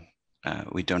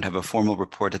we don't have a formal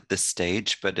report at this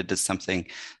stage, but it is something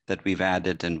that we've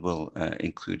added and will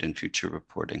include in future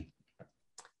reporting.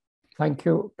 Thank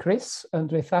you, Chris.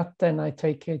 And with that, then I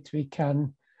take it we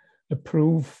can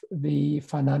approve the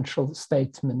financial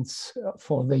statements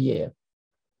for the year.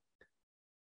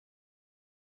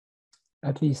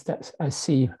 At least I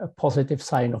see a positive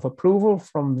sign of approval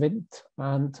from Vint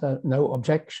and no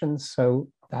objections, so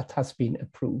that has been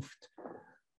approved.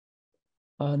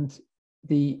 And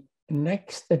the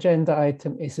next agenda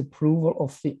item is approval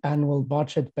of the annual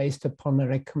budget based upon a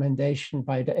recommendation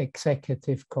by the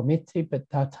executive committee, but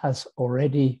that has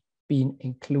already been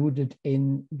included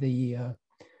in the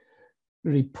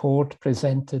report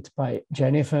presented by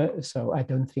Jennifer. So I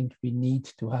don't think we need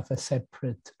to have a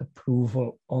separate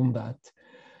approval on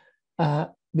that.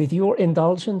 With your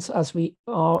indulgence, as we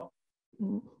are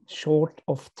short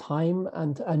of time,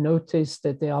 and I noticed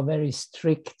that they are very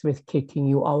strict with kicking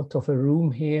you out of a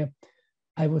room here,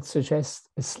 I would suggest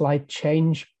a slight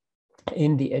change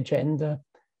in the agenda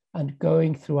and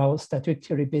going through our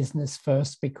statutory business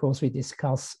first, because we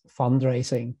discuss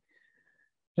fundraising.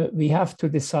 We have to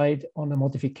decide on a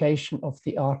modification of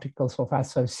the Articles of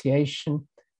Association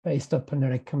based upon a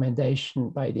recommendation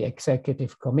by the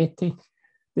Executive Committee.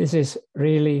 This is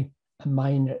really a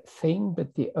minor thing,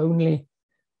 but the only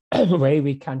way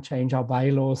we can change our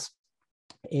bylaws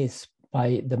is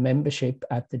by the membership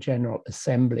at the General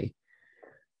Assembly.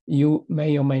 You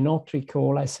may or may not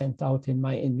recall, I sent out in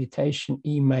my invitation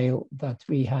email that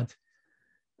we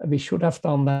should have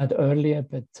done that earlier,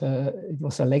 but it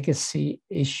was a legacy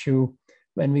issue.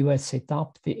 When we were set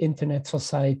up, the Internet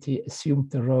Society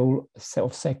assumed the role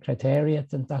of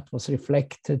secretariat, and that was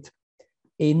reflected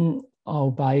in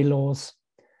our bylaws.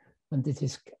 And it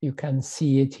is, you can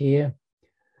see it here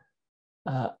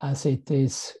as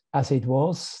it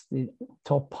was. The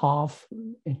top half,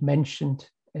 it mentioned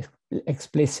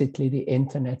explicitly the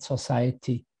Internet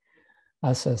Society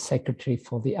as a secretary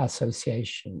for the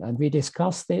association. And we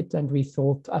discussed it, and we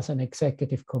thought as an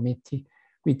executive committee,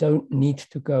 we don't need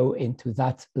to go into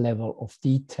that level of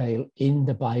detail in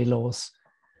the bylaws.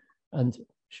 And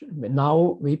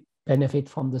now we benefit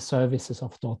from the services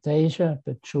of .Asia,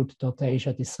 but should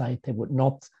 .Asia decide they would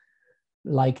not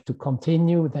like to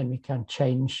continue, then we can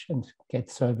change and get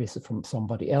services from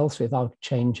somebody else without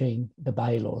changing the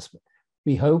bylaws.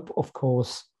 We hope, of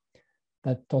course,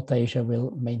 that .Asia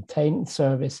will maintain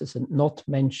services, and not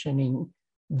mentioning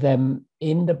them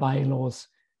in the bylaws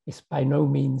is by no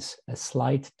means a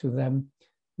slight to them.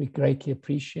 We greatly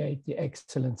appreciate the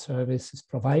excellent services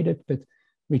provided, but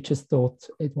we just thought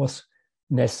it was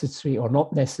necessary or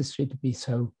not necessary to be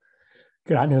so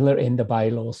granular in the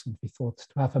bylaws, and we thought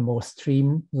to have a more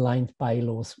streamlined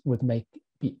bylaws would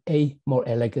be A, more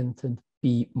elegant, and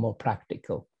B, more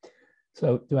practical.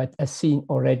 So I've seen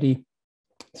already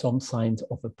some signs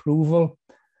of approval,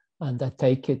 and I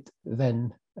take it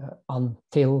then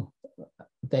until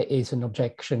there is an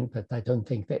objection, but I don't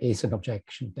think there is an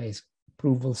objection. There's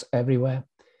approvals everywhere.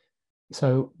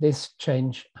 So this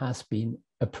change has been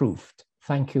approved.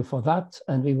 Thank you for that,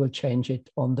 and we will change it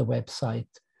on the website.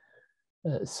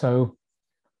 This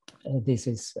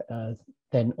is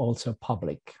then also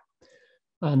public.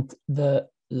 And the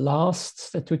last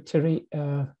statutory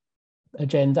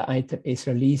agenda item is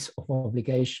release of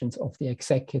obligations of the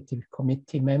executive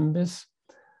committee members.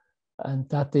 And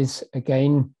that is,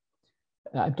 again,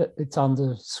 it's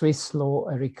under Swiss law,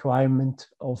 a requirement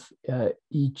of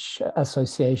each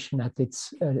association at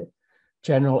its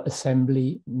General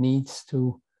Assembly needs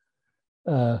to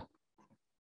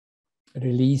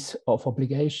release of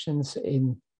obligations.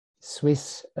 In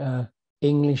Swiss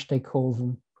English, they call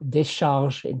them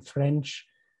décharge in French.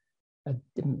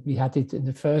 We had it in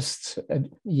the first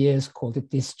years called it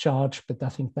discharge, but I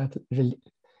think that really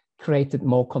created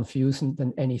more confusion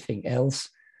than anything else.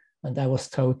 And I was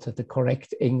told that the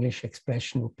correct English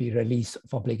expression would be release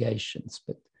of obligations.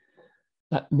 But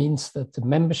that means that the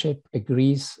membership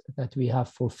agrees that we have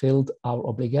fulfilled our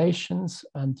obligations,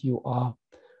 and you are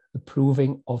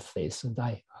approving of this. And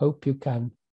I hope you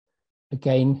can,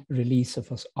 again, release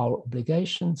of us our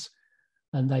obligations.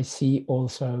 And I see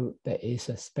also there is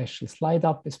a special slide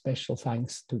up, a special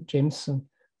thanks to Jimson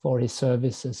for his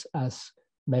services as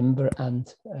member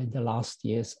and in the last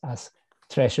years as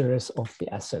treasurers of the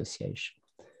association.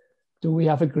 Do we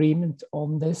have agreement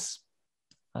on this?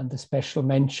 And a special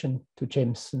mention to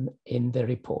Jimson in the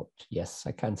report. Yes,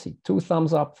 I can see 2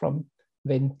 thumbs up from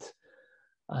Vint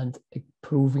and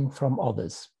approving from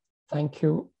others. Thank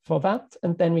you for that.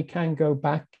 And then we can go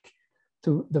back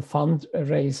to the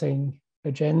fundraising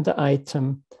agenda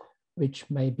item, which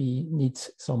maybe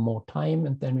needs some more time.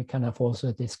 And then we can have also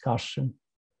a discussion,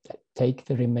 take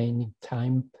the remaining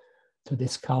time to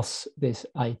discuss this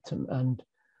item. And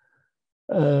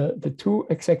the 2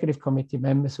 executive committee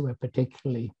members who were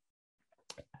particularly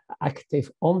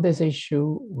active on this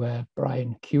issue were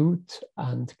Brian Cute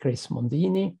and Chris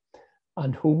Mondini.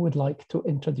 And who would like to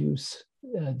introduce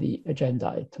the agenda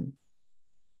item?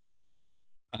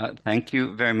 Thank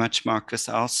you very much, Marcus.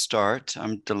 I'll start.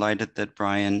 I'm delighted that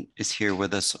Brian is here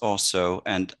with us also.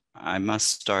 And I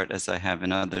must start, as I have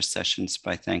in other sessions,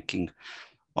 by thanking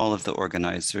all of the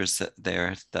organizers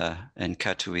there in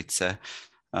Katowice,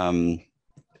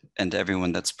 and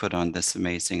everyone that's put on this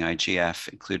amazing IGF,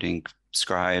 including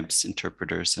scribes,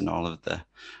 interpreters, and all of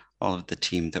the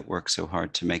team that works so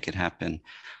hard to make it happen.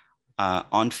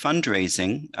 On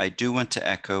fundraising, I do want to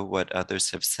echo what others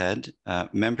have said.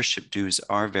 Membership dues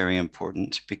are very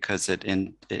important because it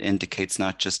indicates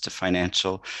not just a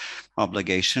financial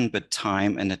obligation, but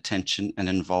time and attention and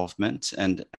involvement.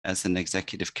 And as an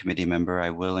executive committee member, I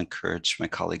will encourage my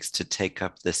colleagues to take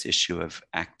up this issue of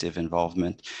active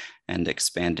involvement and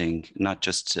expanding not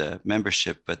just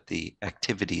membership, but the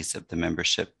activities of the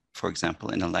membership, for example,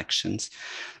 in elections.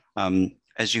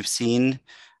 As you've seen,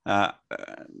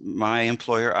 my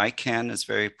employer, ICANN, is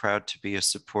very proud to be a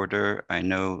supporter. I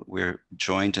know we're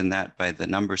joined in that by the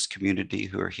numbers community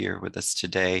who are here with us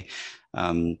today.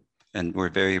 And we're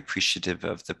very appreciative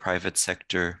of the private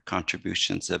sector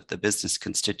contributions of the business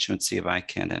constituency of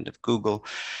ICANN and of Google.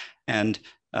 And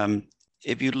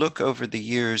if you look over the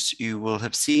years, you will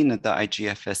have seen that the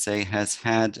IGFSA has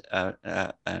had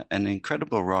an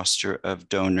incredible roster of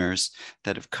donors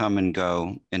that have come and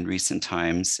go in recent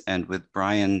times. And with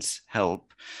Brian's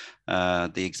help,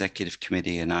 the executive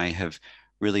committee and I have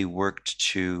really worked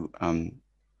to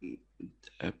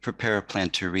prepare a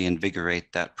plan to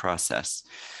reinvigorate that process.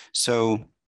 So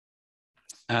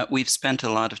we've spent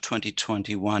a lot of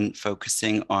 2021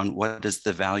 focusing on what is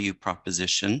the value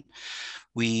proposition.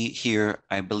 We here,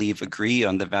 I believe, agree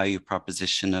on the value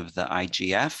proposition of the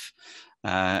IGF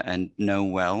and know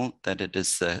well that it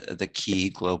is the key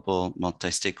global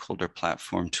multi-stakeholder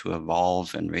platform to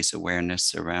evolve and raise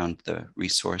awareness around the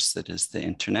resource that is the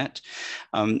internet.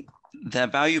 The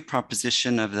value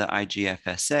proposition of the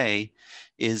IGFSA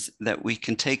is that we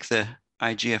can take the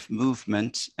IGF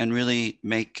movement and really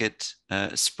make it,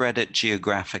 spread it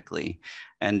geographically.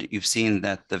 And you've seen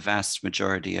that the vast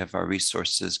majority of our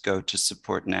resources go to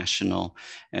support national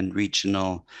and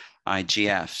regional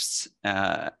IGFs.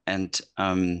 I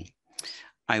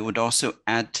would also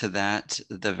add to that,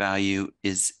 the value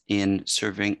is in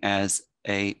serving as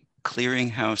a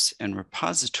clearinghouse and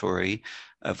repository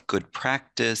of good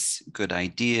practice, good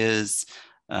ideas,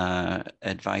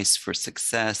 advice for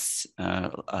success,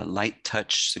 light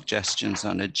touch suggestions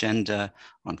on agenda,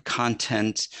 on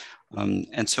content.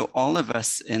 And so all of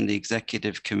us in the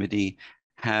executive committee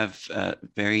have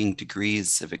varying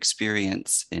degrees of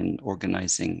experience in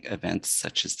organizing events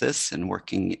such as this and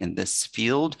working in this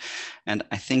field. And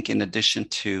I think in addition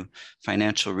to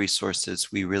financial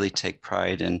resources, we really take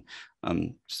pride in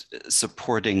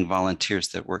supporting volunteers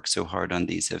that work so hard on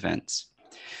these events.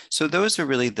 So those are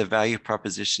really the value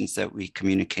propositions that we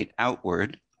communicate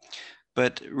outward.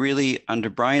 But really, under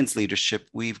Brian's leadership,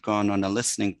 we've gone on a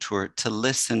listening tour to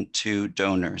listen to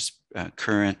donors,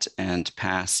 current and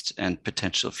past and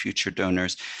potential future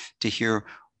donors, to hear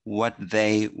what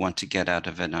they want to get out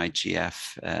of an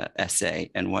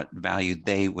IGFSA and what value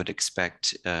they would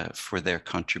expect for their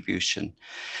contribution.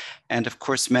 And of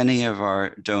course, many of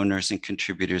our donors and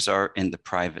contributors are in the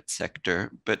private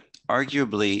sector, but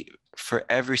arguably, for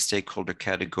every stakeholder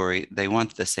category, they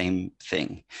want the same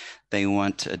thing. They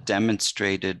want a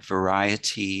demonstrated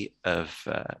variety of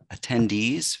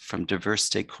attendees from diverse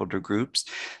stakeholder groups.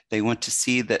 They want to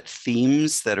see that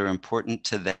themes that are important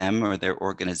to them or their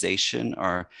organization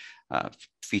are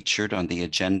featured on the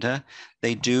agenda.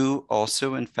 They do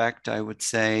also, in fact, I would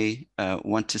say,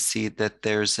 want to see that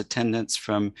there's attendance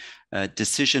from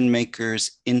decision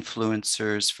makers,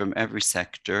 influencers from every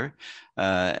sector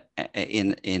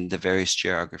in the various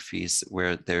geographies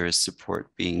where there is support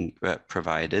being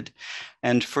provided.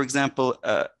 And for example,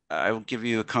 I will give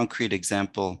you a concrete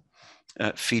example,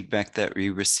 feedback that we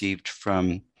received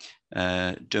from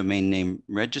domain name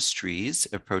registries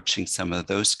approaching some of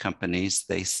those companies.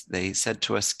 They said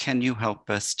to us, can you help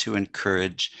us to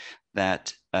encourage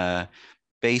that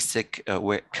basic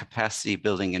capacity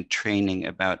building and training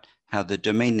about how the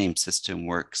domain name system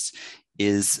works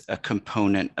is a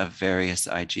component of various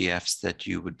IGFs that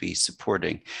you would be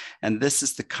supporting. And this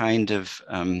is the kind of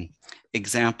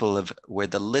example of where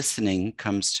the listening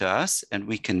comes to us and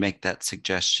we can make that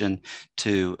suggestion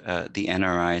to the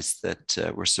NRIs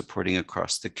that we're supporting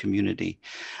across the community.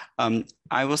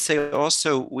 I will say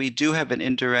also, we do have an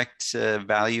indirect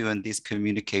value in these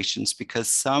communications because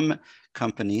some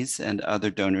companies and other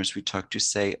donors we talk to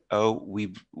say, oh,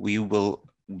 we will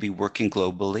be working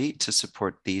globally to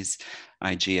support these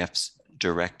IGFs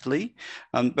directly.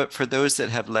 But for those that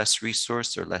have less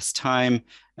resource or less time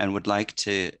and would like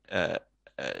to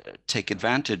take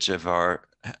advantage of our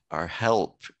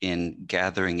help in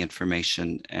gathering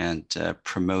information and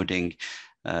promoting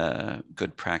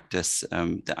good practice,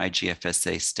 the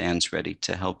IGFSA stands ready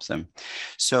to help them.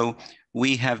 So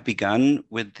we have begun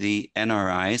with the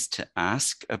NRIs to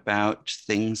ask about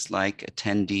things like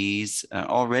attendees.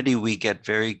 Already we get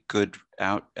very good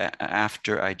out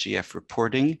after IGF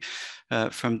reporting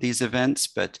from these events,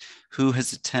 but who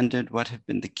has attended, what have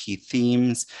been the key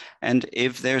themes, and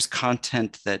if there's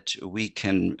content that we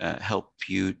can help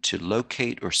you to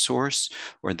locate or source,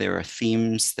 or there are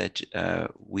themes that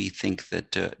we think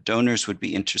that donors would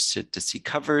be interested to see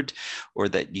covered, or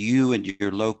that you and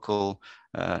your local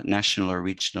national or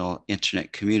regional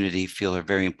internet community feel are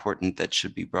very important that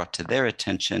should be brought to their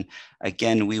attention.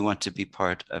 Again, we want to be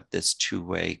part of this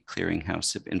two-way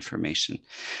clearinghouse of information.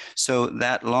 So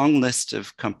that long list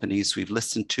of companies we've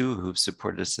listened to who've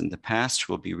supported us in the past,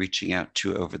 we'll be reaching out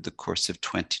to over the course of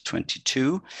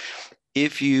 2022.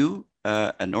 If you,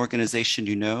 an organization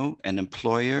you know, an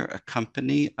employer, a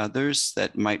company, others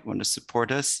that might want to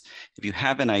support us, if you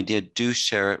have an idea, do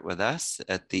share it with us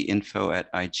at the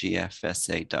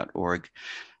info@igfsa.org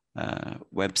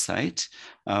website.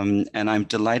 And I'm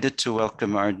delighted to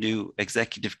welcome our new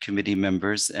executive committee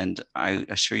members, and I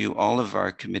assure you all of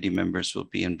our committee members will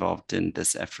be involved in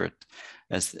this effort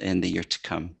as in the year to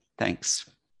come. Thanks.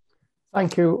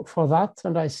 Thank you for that.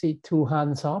 And I see two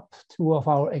hands up, two of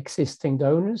our existing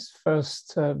donors.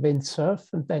 First, Vint Cerf,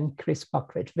 and then Chris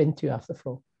Buckridge. Vint, you have the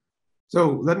floor.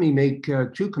 So let me make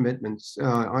two commitments.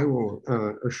 I will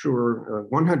assure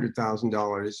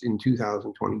 $100,000 in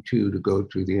 2022 to go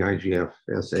to the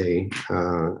IGFSA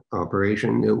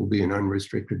operation. It will be an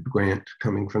unrestricted grant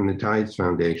coming from the Tides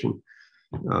Foundation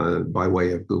by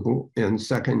way of Google. And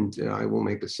second, I will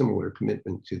make a similar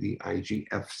commitment to the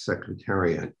IGF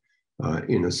Secretariat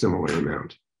in a similar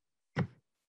amount.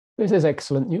 This is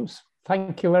excellent news.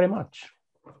 Thank you very much.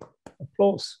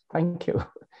 Applause. Thank you.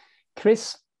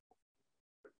 Chris?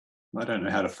 I don't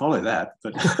know how to follow that,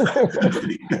 but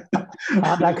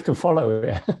I'd like to follow.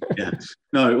 Yeah.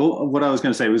 No, what I was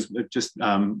going to say was just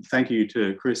thank you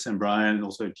to Chris and Brian, and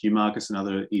also to you, Marcus, and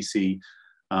other EC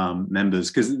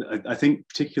members, because I think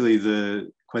particularly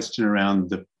the question around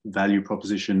the value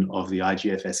proposition of the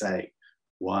IGFSA,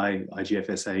 why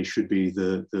IGFSA should be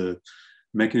the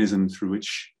mechanism through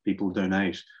which people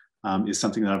donate, is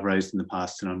something that I've raised in the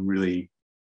past, and I'm really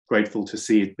grateful to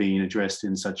see it being addressed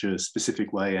in such a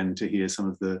specific way, and to hear some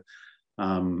of the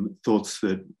thoughts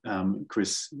that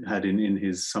Chris had in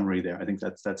his summary there. I think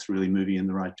that's really moving in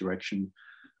the right direction.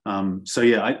 So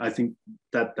yeah, I think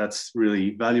that's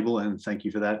really valuable, and thank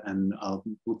you for that. And I'll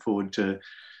look forward to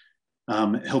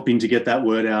helping to get that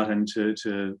word out, and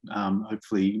to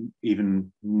hopefully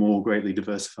even more greatly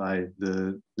diversify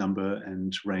the number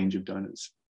and range of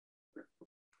donors.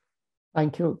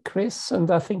 Thank you, Chris.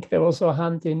 And I think there was a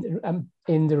hand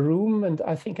in the room. And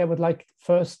I think I would like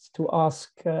first to ask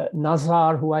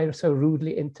Nazar, who I so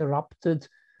rudely interrupted,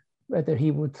 whether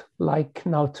he would like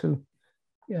now to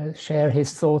share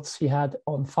his thoughts he had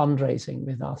on fundraising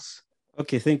with us.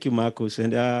 Okay, thank you, Marcus.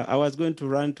 And I was going to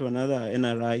run to another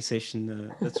NRI session.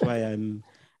 That's why I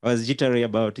was jittery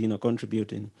about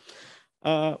contributing.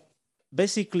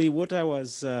 Basically, what I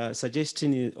was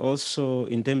suggesting is also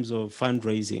in terms of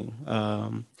fundraising.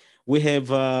 We have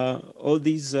all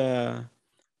these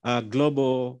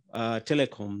global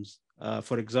telecoms.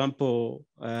 For example,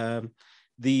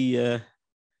 the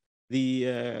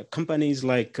companies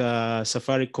like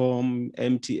Safaricom,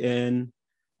 MTN,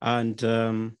 and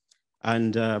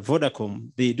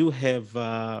Vodacom, they do have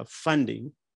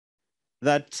funding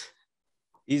that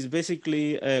is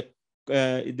basically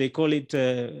they call it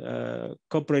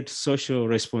corporate social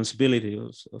responsibility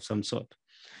of some sort.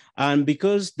 And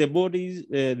because the bodies,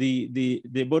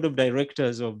 the board of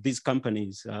directors of these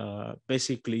companies are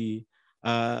basically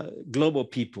global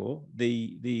people,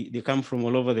 they come from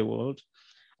all over the world.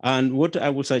 And what I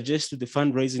would suggest to the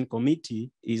fundraising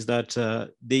committee is that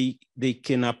they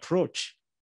can approach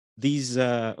these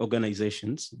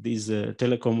organizations, these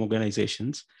telecom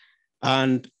organizations,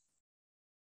 and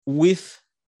with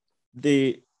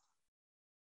the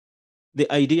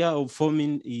idea of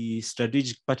forming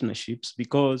strategic partnerships,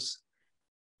 because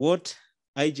what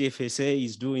IGFSA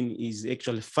is doing is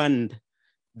actually fund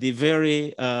the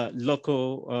very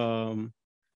local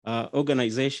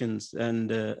organizations and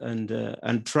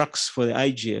trucks for the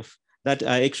IGF that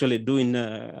are actually doing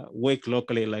work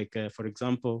locally, like for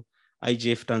example,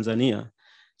 IGF Tanzania.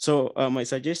 So my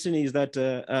suggestion is that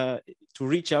to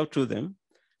reach out to them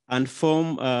and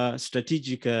form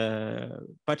strategic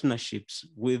partnerships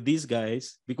with these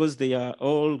guys, because they are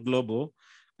all global,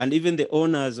 and even the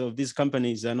owners of these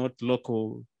companies are not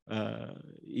local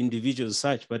individuals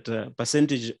such, but a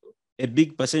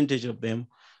big percentage of them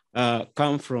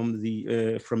come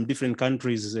from different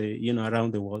countries,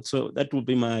 around the world. So that would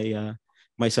be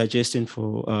my suggestion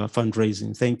for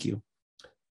fundraising. Thank you.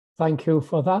 Thank you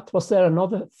for that. Was there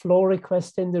another floor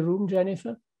request in the room,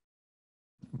 Jennifer?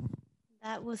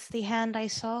 That was the hand I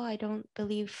saw. I don't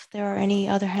believe there are any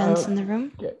other hands in the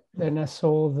room. Yeah. Then I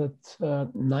saw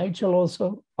that Nigel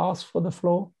also asked for the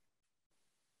floor.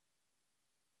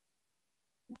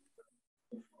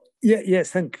 Yes,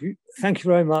 thank you. Thank you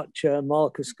very much,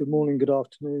 Marcus. Good morning, good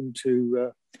afternoon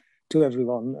to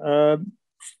everyone.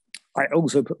 I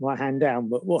also put my hand down,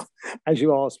 but as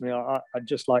you asked me, I'd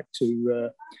just like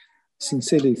to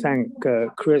sincerely thank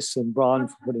Chris and Brian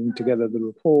for putting together the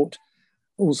report.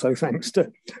 Also, thanks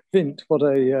to Vint, what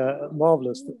a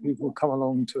marvellous that people come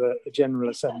along to a General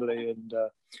Assembly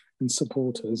and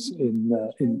support us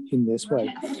in this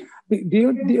way.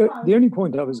 The only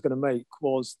point I was going to make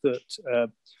was that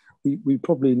we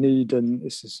probably need, and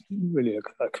this is really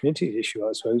a committee issue,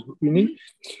 I suppose, but we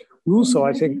also,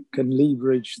 I think, can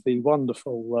leverage the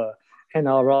wonderful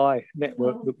NRI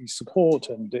network that we support,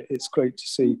 and it's great to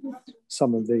see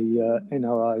some of the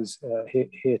NRIs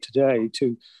here today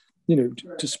to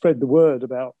spread the word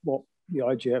about what the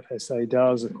IGFSA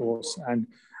does, of course, and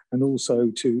also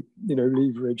to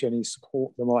leverage any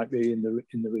support there might be in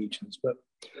the regions. But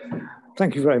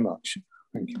thank you very much.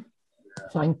 Thank you.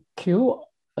 Thank you.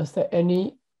 Is there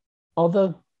any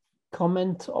other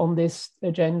comment on this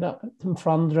agenda item,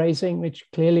 fundraising, which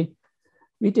clearly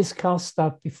we discussed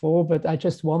that before, but I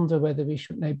just wonder whether we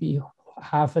should maybe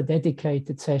have a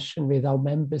dedicated session with our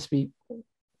members. We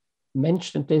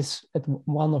mentioned this at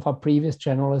one of our previous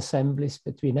General Assemblies,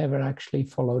 but we never actually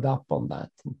followed up on that.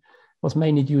 It was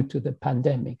mainly due to the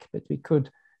pandemic, but we could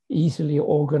easily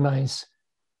organize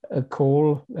a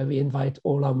call where we invite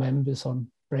all our members on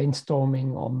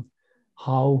brainstorming on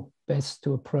how best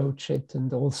to approach it.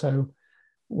 And also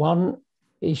one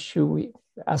issue,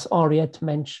 as Ariette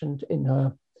mentioned in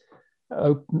her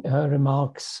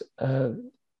remarks, the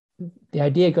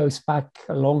idea goes back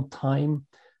a long time,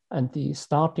 and the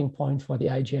starting point for the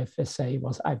IGFSA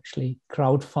was actually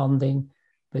crowdfunding,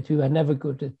 but we were never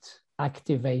good at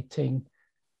activating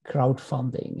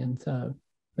crowdfunding. And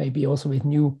maybe also with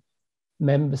new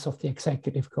members of the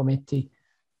executive committee,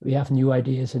 we have new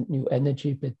ideas and new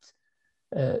energy, but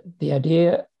the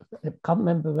idea, I can't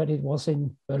remember whether it was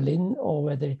in Berlin or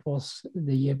whether it was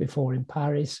the year before in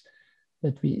Paris,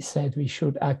 that we said we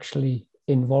should actually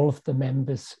involve the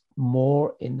members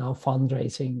more in our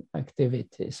fundraising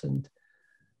activities. And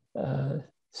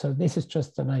so this is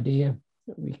just an idea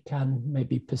we can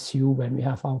maybe pursue when we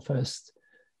have our first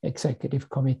executive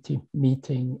committee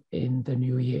meeting in the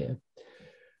new year.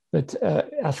 But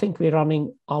I think we're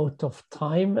running out of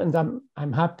time, and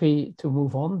I'm happy to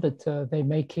move on, but they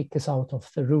may kick us out of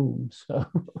the room. So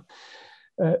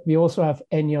we also have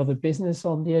any other business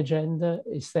on the agenda.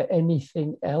 Is there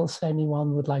anything else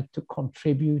anyone would like to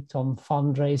contribute on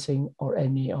fundraising or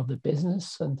any other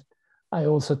business? And I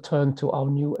also turn to our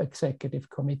new executive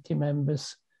committee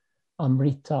members,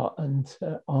 Amrita and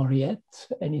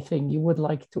Ariette. Anything you would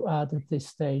like to add at this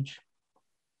stage?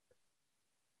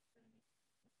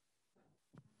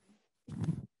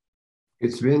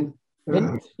 It's Vint.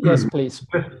 Yes, please.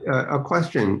 A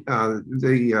question.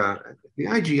 The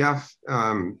IGF,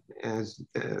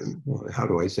 how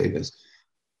do I say this?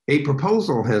 A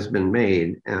proposal has been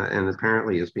made and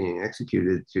apparently is being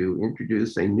executed to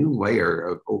introduce a new layer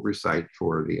of oversight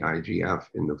for the IGF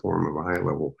in the form of a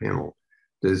high-level panel.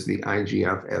 Does the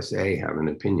IGFSA have an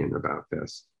opinion about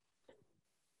this?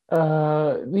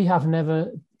 We have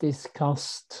never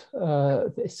discussed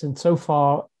this, and so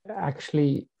far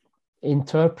actually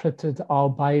interpreted our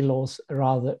bylaws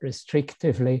rather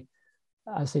restrictively,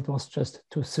 as it was just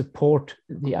to support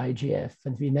the IGF.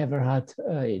 And we never had,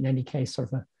 in any case, sort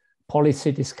of a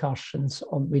policy discussions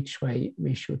on which way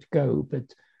we should go.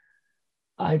 But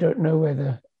I don't know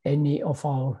whether any of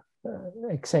our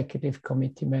executive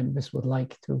committee members would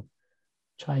like to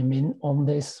chime in on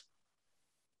this.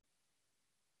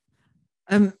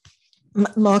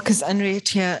 Marcus, Henriette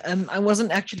here. I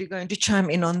wasn't actually going to chime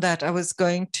in on that. I was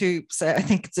going to say I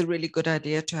think it's a really good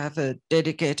idea to have a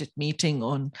dedicated meeting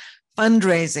on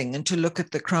fundraising and to look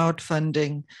at the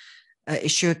crowdfunding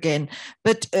issue again.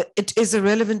 But it is a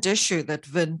relevant issue that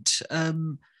Vint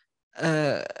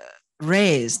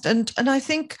raised. And I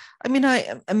think, I mean,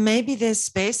 maybe there's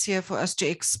space here for us to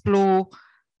explore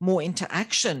more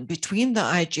interaction between the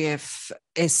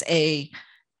IGFSA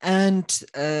and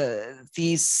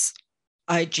these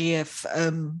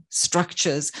IGF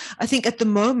structures. I think at the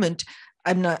moment,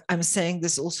 I'm saying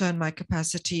this also in my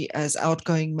capacity as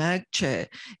outgoing MAG chair,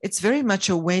 it's very much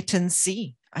a wait and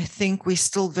see. I think we're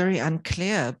still very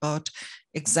unclear about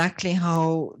exactly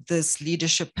how this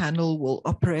leadership panel will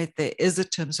operate. There is a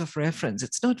terms of reference.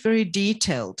 It's not very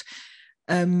detailed.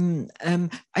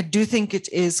 I do think it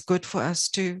is good for us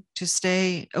to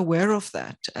stay aware of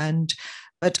that.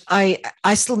 But I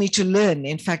still need to learn,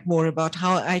 in fact, more about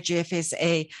how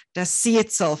IGFSA does see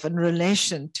itself in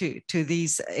relation to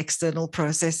these external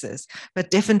processes,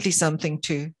 but definitely something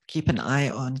to keep an eye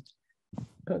on.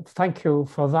 Thank you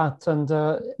for that. And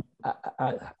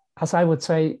as I would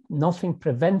say, nothing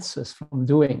prevents us from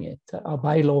doing it. Our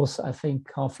bylaws, I think,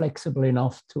 are flexible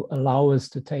enough to allow us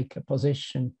to take a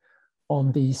position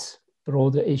on these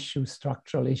broader issues,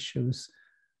 structural issues.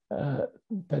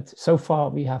 But so far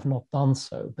we have not done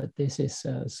so, but this is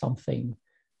something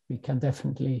we can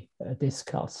definitely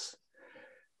discuss.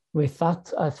 With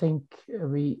that, I think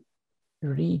we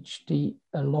reached the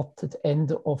allotted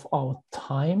end of our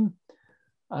time.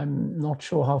 I'm not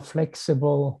sure how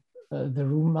flexible the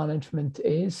room management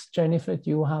is. Jennifer, do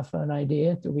you have an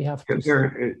idea? Do we have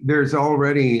to? There's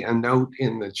already a note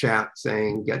in the chat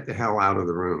saying, get the hell out of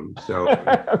the room. So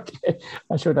okay,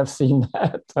 I should have seen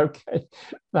that. Okay,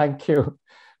 thank you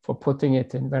for putting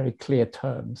it in very clear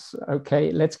terms.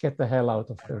 Okay, let's get the hell out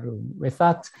of the room. With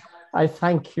that, I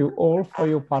thank you all for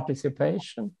your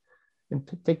participation. In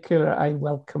particular, I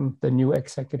welcome the new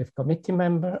executive committee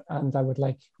member, and I would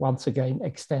like once again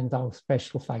extend our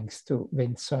special thanks to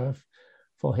Vince Cerf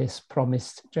for his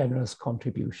promised generous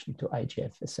contribution to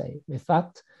IGFSA. With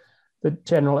that, the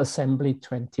General Assembly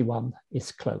 21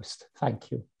 is closed. Thank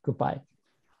you. Goodbye.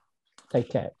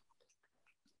 Take care.